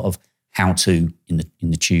listen to a lot of how-to in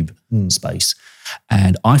the tube space,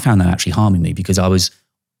 and I found that actually harming me because I was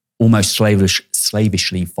almost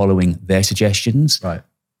slavishly following their suggestions, right,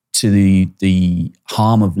 to the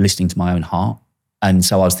harm of listening to my own heart. And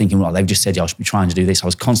so I was thinking, well, they've just said I should be trying to do this. I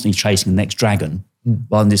was constantly chasing the next dragon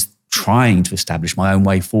rather than just trying to establish my own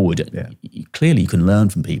way forward. Yeah. Clearly, you can learn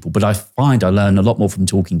from people, but I find I learn a lot more from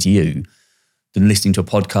talking to you than listening to a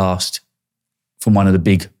podcast from one of the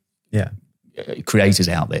big creators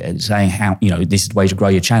out there saying how, this is the way to grow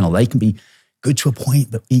your channel. They can be good to a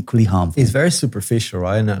point, but equally harmful. It's very superficial,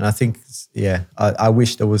 right? And I think, I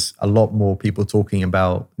wish there was a lot more people talking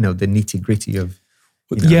about, the nitty gritty of.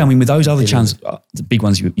 I mean, with those other channels, the big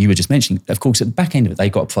ones you were just mentioning, of course, at the back end of it,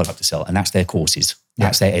 they've got a product to sell, and that's their courses,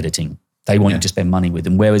 that's their editing. They want you to spend money with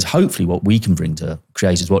them. Whereas hopefully what we can bring to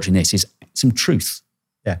creators watching this is some truth.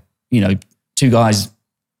 Yeah. 2 guys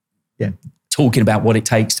talking about what it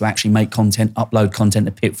takes to actually make content, upload content,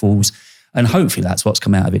 the pitfalls. And hopefully that's what's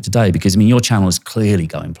come out of it today. Because, I mean, your channel is clearly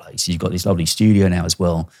going places. You've got this lovely studio now as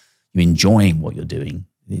well. You're enjoying what you're doing.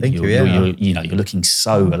 Thank you. You're looking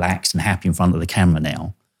so relaxed and happy in front of the camera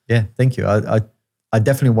now. Yeah, thank you. I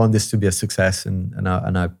definitely want this to be a success, and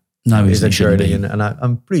I no, it's a journey, and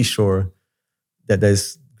I'm pretty sure that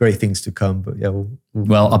there's great things to come. But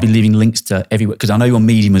well, I'll be leaving links to everywhere because I know you're on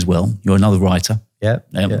Medium as well. You're another writer. Yeah.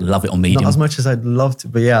 Love it on Medium. Not as much as I'd love to,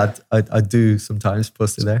 but I do sometimes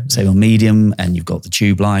post it there. So on Medium, and you've got the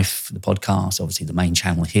Tube Life, the podcast, obviously the main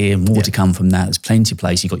channel here, more to come from that. There's plenty of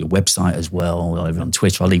places. You've got your website as well, over on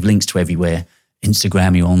Twitter. I'll leave links to everywhere.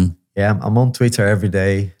 Instagram, you're on. Yeah, I'm on Twitter every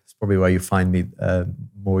day. It's probably where you find me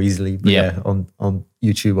more easily. But on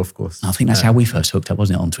YouTube, of course. I think that's how we first hooked up,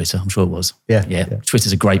 wasn't it, on Twitter? I'm sure it was. Yeah.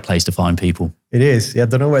 Twitter's a great place to find people. It is. Yeah, I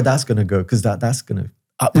don't know where that's going to go, because that's going to...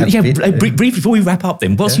 Briefly before we wrap up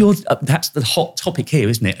then, what's your, that's the hot topic here,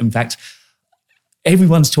 isn't it? In fact,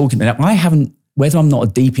 everyone's talking about it. I haven't, whether I'm not a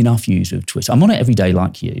deep enough user of Twitter, I'm on it every day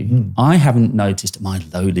like you, I haven't noticed at my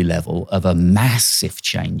lowly level of a massive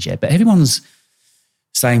change yet, but everyone's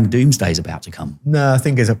saying doomsday is about to come? No, I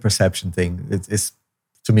think it's a perception thing. It's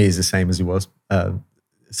to me, it's the same as it was.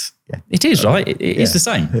 It is, right? It is the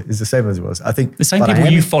same. It's the same as it was. I think the same people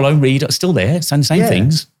you follow and read are still there, saying the same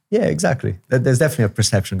things. Yeah, exactly. There's definitely a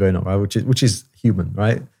perception going on, right? Which is human,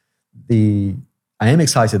 right? I am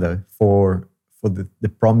excited though for the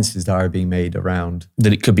promises that are being made around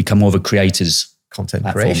that it could become more of a creator's content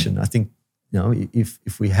platform. creation. I think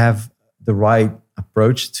if we have the right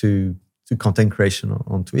approach to content creation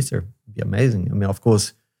on Twitter, it'd be amazing. I mean, of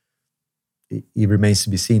course, it remains to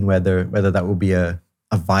be seen whether that will be a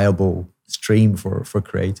viable stream for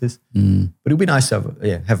creators. But it'd be nice to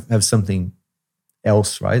have something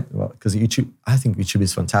else, right? Because YouTube, I think YouTube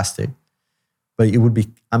is fantastic, but it would be.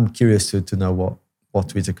 I'm curious to know what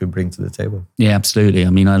Twitter could bring to the table. Yeah, absolutely. I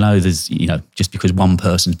mean, I know there's just because one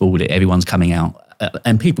person's bought it, everyone's coming out,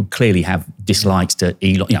 and people clearly have dislikes to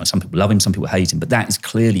Elon. Some people love him, some people hate him, but that is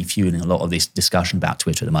clearly fueling a lot of this discussion about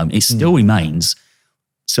Twitter at the moment. It still remains,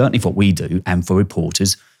 certainly for what we do and for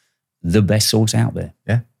reporters, the best source out there.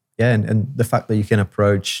 Yeah, and the fact that you can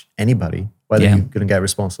approach anybody, whether you're going to get a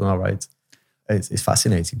response or not, right? It's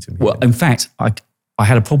fascinating to me. Well, in fact, I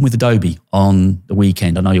had a problem with Adobe on the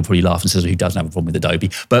weekend. I know you'll probably laugh and say, who doesn't have a problem with Adobe?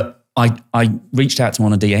 But I reached out to him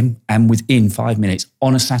on a DM, and within 5 minutes,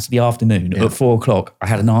 on a Saturday afternoon at 4:00, I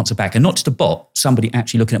had an answer back. And not just a bot, somebody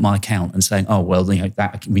actually looking at my account and saying, oh, well,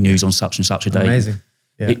 that renews on such and such a day. Amazing.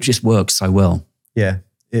 Yeah. It just works so well. Yeah,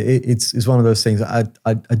 it's one of those things. I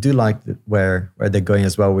do like where they're going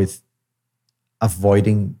as well with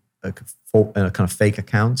avoiding kind of fake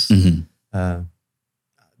accounts. Mm-hmm.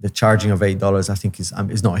 The charging of $8, I think,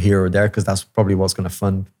 is not here or there, because that's probably what's going to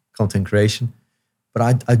fund content creation.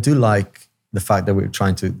 But I do like the fact that we're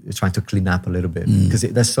trying to clean up a little bit, because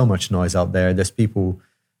there's so much noise out there. There's people,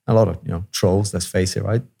 a lot of trolls. Let's face it,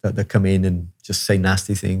 right? That come in and just say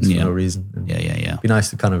nasty things for no reason. And it'd be nice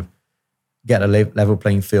to kind of get a level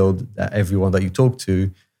playing field that everyone that you talk to,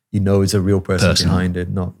 is a real person behind it,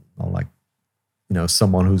 not like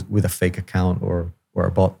someone who's with a fake account or a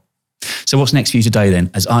bot. So what's next for you today then?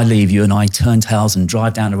 As I leave you and I turn tails and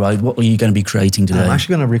drive down the road, what are you going to be creating today? I'm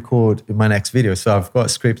actually going to record my next video. So I've got a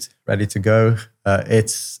script ready to go.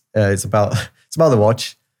 It's about the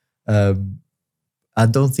watch. I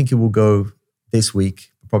don't think it will go this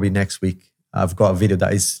week, probably next week. I've got a video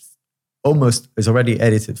that is already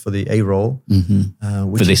edited for the A-roll.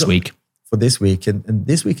 For this week. For this week. And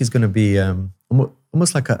this week is going to be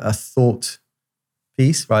almost like a thought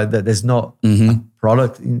piece, right? That there's not a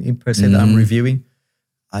product in per se that I'm reviewing.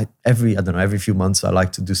 Every few months I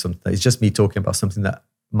like to do something. It's just me talking about something that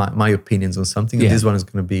my opinions on something. And this one is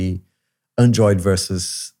going to be Android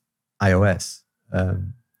versus iOS.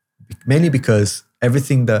 Mainly because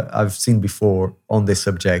everything that I've seen before on this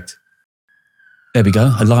subject. There we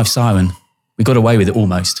go, a live siren. We got away with it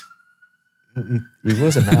almost. It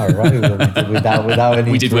was an hour, right? Without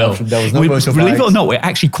any. We did well. There was no believe it or not, we're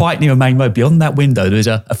actually quite near a main road. Beyond that window, there's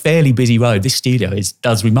a fairly busy road. This studio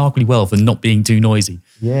does remarkably well for not being too noisy.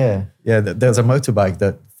 Yeah. There's a motorbike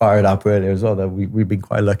that fired up earlier as well. That we've been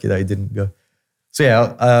quite lucky that it didn't go. So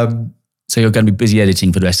so you're going to be busy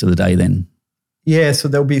editing for the rest of the day then? Yeah. So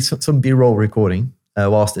there'll be some B-roll recording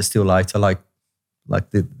whilst it's still light. I like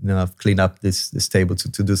I've cleaned up this table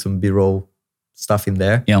to do some B-roll stuff in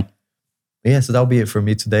there. Yeah. So that'll be it for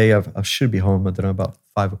me today. I should be home, I don't know, about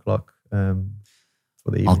 5:00 for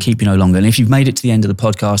the evening. I'll keep you no longer. And if you've made it to the end of the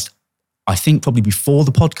podcast, I think probably before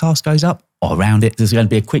the podcast goes up or around it, there's going to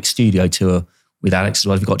be a quick studio tour with Alex as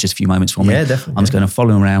well. If you've got just a few moments for me. Yeah, definitely. I'm just going to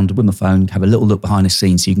follow him around with my phone, have a little look behind the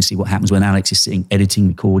scenes so you can see what happens when Alex is sitting, editing,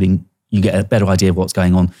 recording. You get a better idea of what's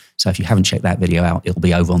going on. So if you haven't checked that video out, it'll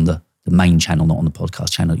be over on the main channel, not on the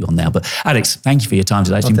podcast channel you're on now. But Alex, thank you for your time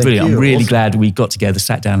today. It's been brilliant. I'm really glad we got together,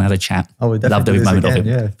 sat down, had a chat. Loved every moment of it.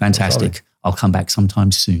 Yeah, fantastic. I'll come back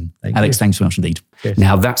sometime soon. Alex, thanks very much indeed. Cheers.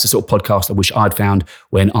 Now, that's the sort of podcast I wish I'd found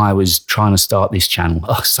when I was trying to start this channel.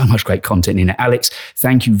 Oh, so much great content in it. Alex,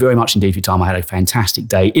 thank you very much indeed for your time. I had a fantastic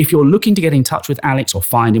day. If you're looking to get in touch with Alex or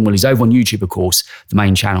find him, well, he's over on YouTube, of course, the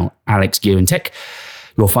main channel, Alex Gear and Tech.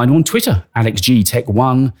 You'll find him on Twitter,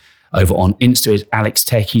 AlexGTech1. Over on Insta is Alex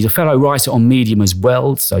Tech. He's a fellow writer on Medium as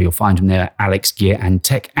well, so you'll find him there, Alex Gear and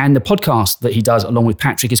Tech. And the podcast that he does along with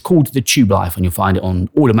Patrick is called The Tube Life, and you'll find it on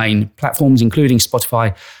all the main platforms, including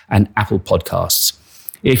Spotify and Apple Podcasts.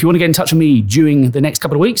 If you want to get in touch with me during the next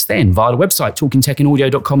couple of weeks, then via the website,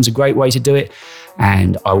 talkingtechandaudio.com is a great way to do it.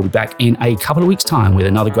 And I will be back in a couple of weeks' time with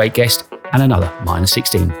another great guest and another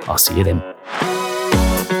 -16. I'll see you then.